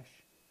flesh.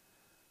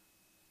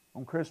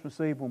 On Christmas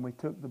Eve when we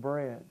took the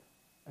bread,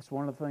 that's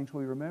one of the things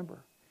we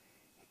remember.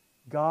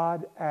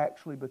 God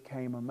actually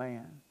became a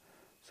man.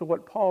 So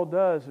what Paul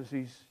does is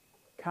he's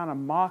kind of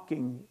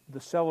mocking the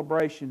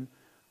celebration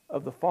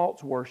of the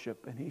false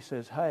worship. And he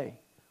says, hey,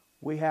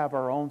 we have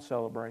our own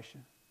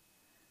celebration.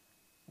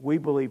 We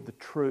believe the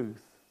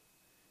truth.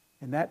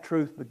 And that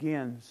truth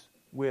begins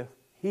with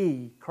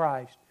He,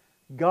 Christ,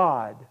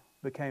 God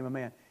became a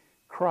man.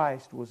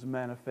 Christ was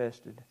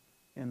manifested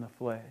in the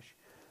flesh.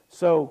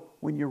 So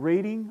when you're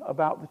reading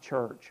about the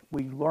church,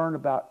 we learn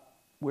about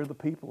we're the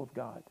people of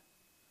God.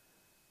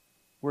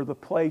 We're the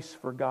place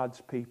for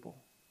God's people.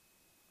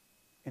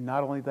 And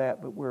not only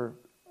that, but we're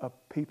a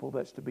people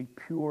that's to be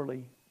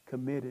purely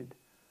committed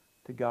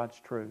to God's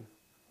truth.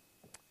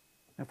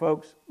 And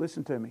folks,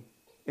 listen to me.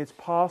 It's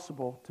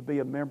possible to be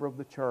a member of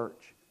the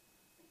church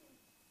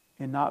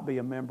and not be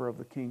a member of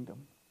the kingdom.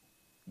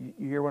 You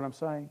hear what I'm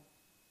saying?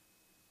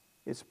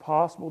 It's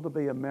possible to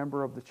be a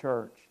member of the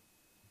church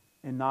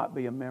and not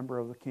be a member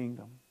of the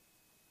kingdom.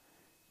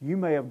 You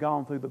may have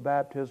gone through the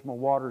baptismal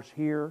waters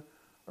here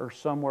or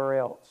somewhere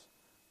else,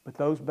 but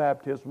those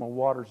baptismal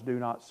waters do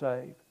not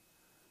save.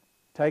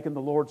 Taking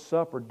the Lord's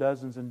Supper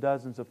dozens and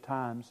dozens of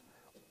times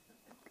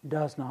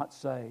does not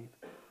save.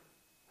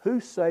 Who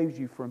saves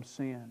you from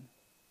sin?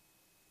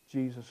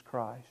 Jesus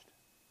Christ.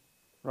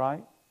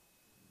 Right?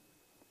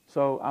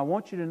 So I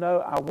want you to know,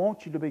 I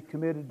want you to be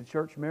committed to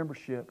church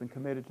membership and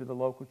committed to the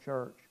local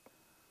church.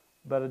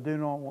 But I do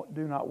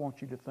not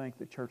want you to think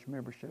that church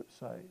membership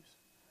saves.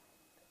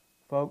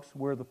 Folks,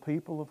 we're the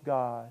people of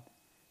God,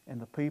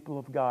 and the people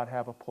of God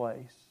have a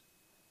place,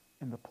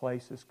 and the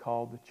place is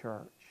called the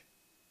church.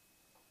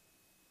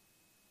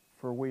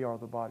 For we are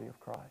the body of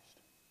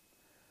Christ.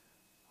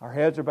 Our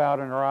heads are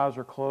bowed and our eyes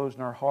are closed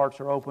and our hearts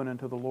are open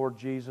unto the Lord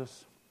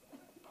Jesus.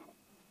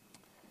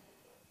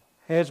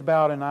 Heads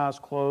bowed and eyes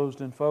closed.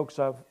 And folks,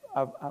 I've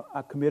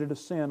committed a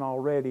sin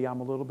already.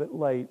 I'm a little bit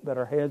late, but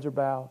our heads are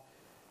bowed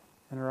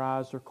and our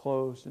eyes are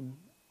closed. And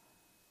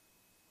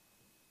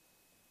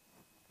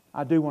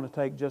I do want to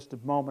take just a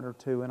moment or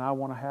two, and I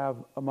want to have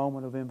a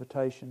moment of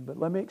invitation. But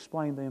let me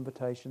explain the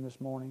invitation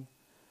this morning.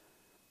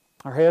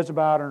 Our heads are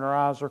bowed and our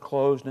eyes are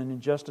closed, and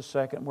in just a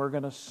second we're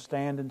going to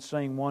stand and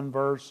sing one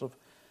verse of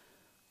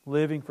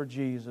Living for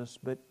Jesus.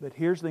 But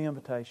here's the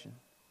invitation.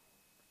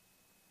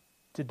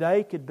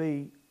 Today could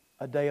be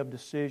a day of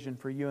decision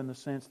for you in the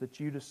sense that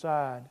you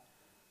decide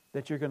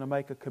that you're going to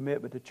make a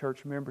commitment to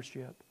church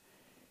membership.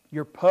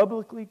 You're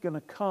publicly going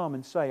to come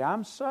and say,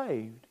 I'm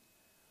saved,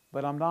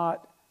 but I'm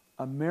not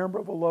a member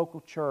of a local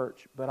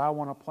church, but I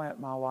want to plant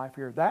my life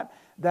here.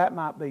 That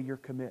might be your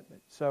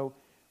commitment. So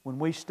when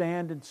we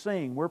stand and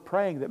sing, we're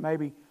praying that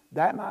maybe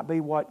that might be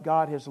what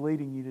God is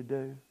leading you to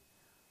do.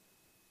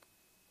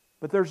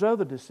 But there's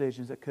other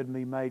decisions that could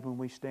be made when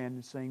we stand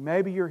and sing.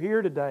 Maybe you're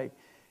here today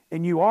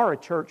and you are a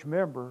church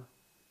member,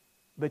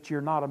 but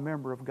you're not a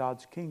member of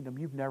God's kingdom.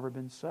 You've never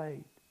been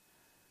saved.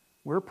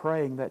 We're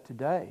praying that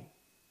today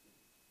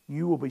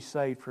you will be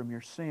saved from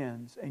your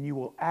sins and you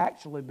will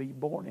actually be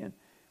born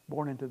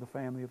into the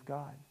family of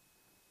God.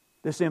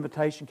 This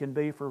invitation can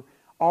be for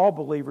all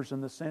believers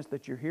in the sense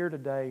that you're here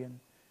today and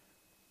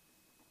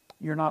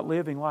you're not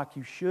living like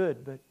you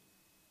should, but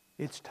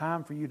it's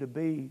time for you to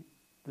be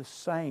the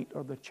saint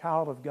or the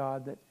child of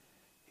God that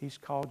He's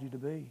called you to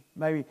be.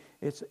 Maybe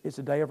it's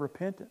a day of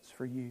repentance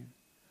for you,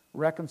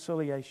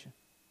 reconciliation.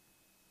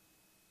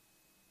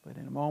 But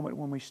in a moment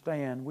when we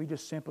stand, we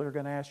just simply are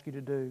going to ask you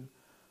to do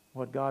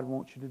what God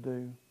wants you to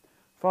do.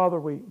 Father,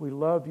 we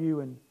love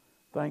you and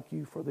thank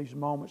you for these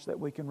moments that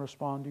we can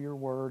respond to your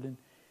word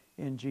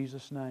in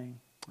Jesus' name.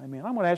 Amen. I'm going to ask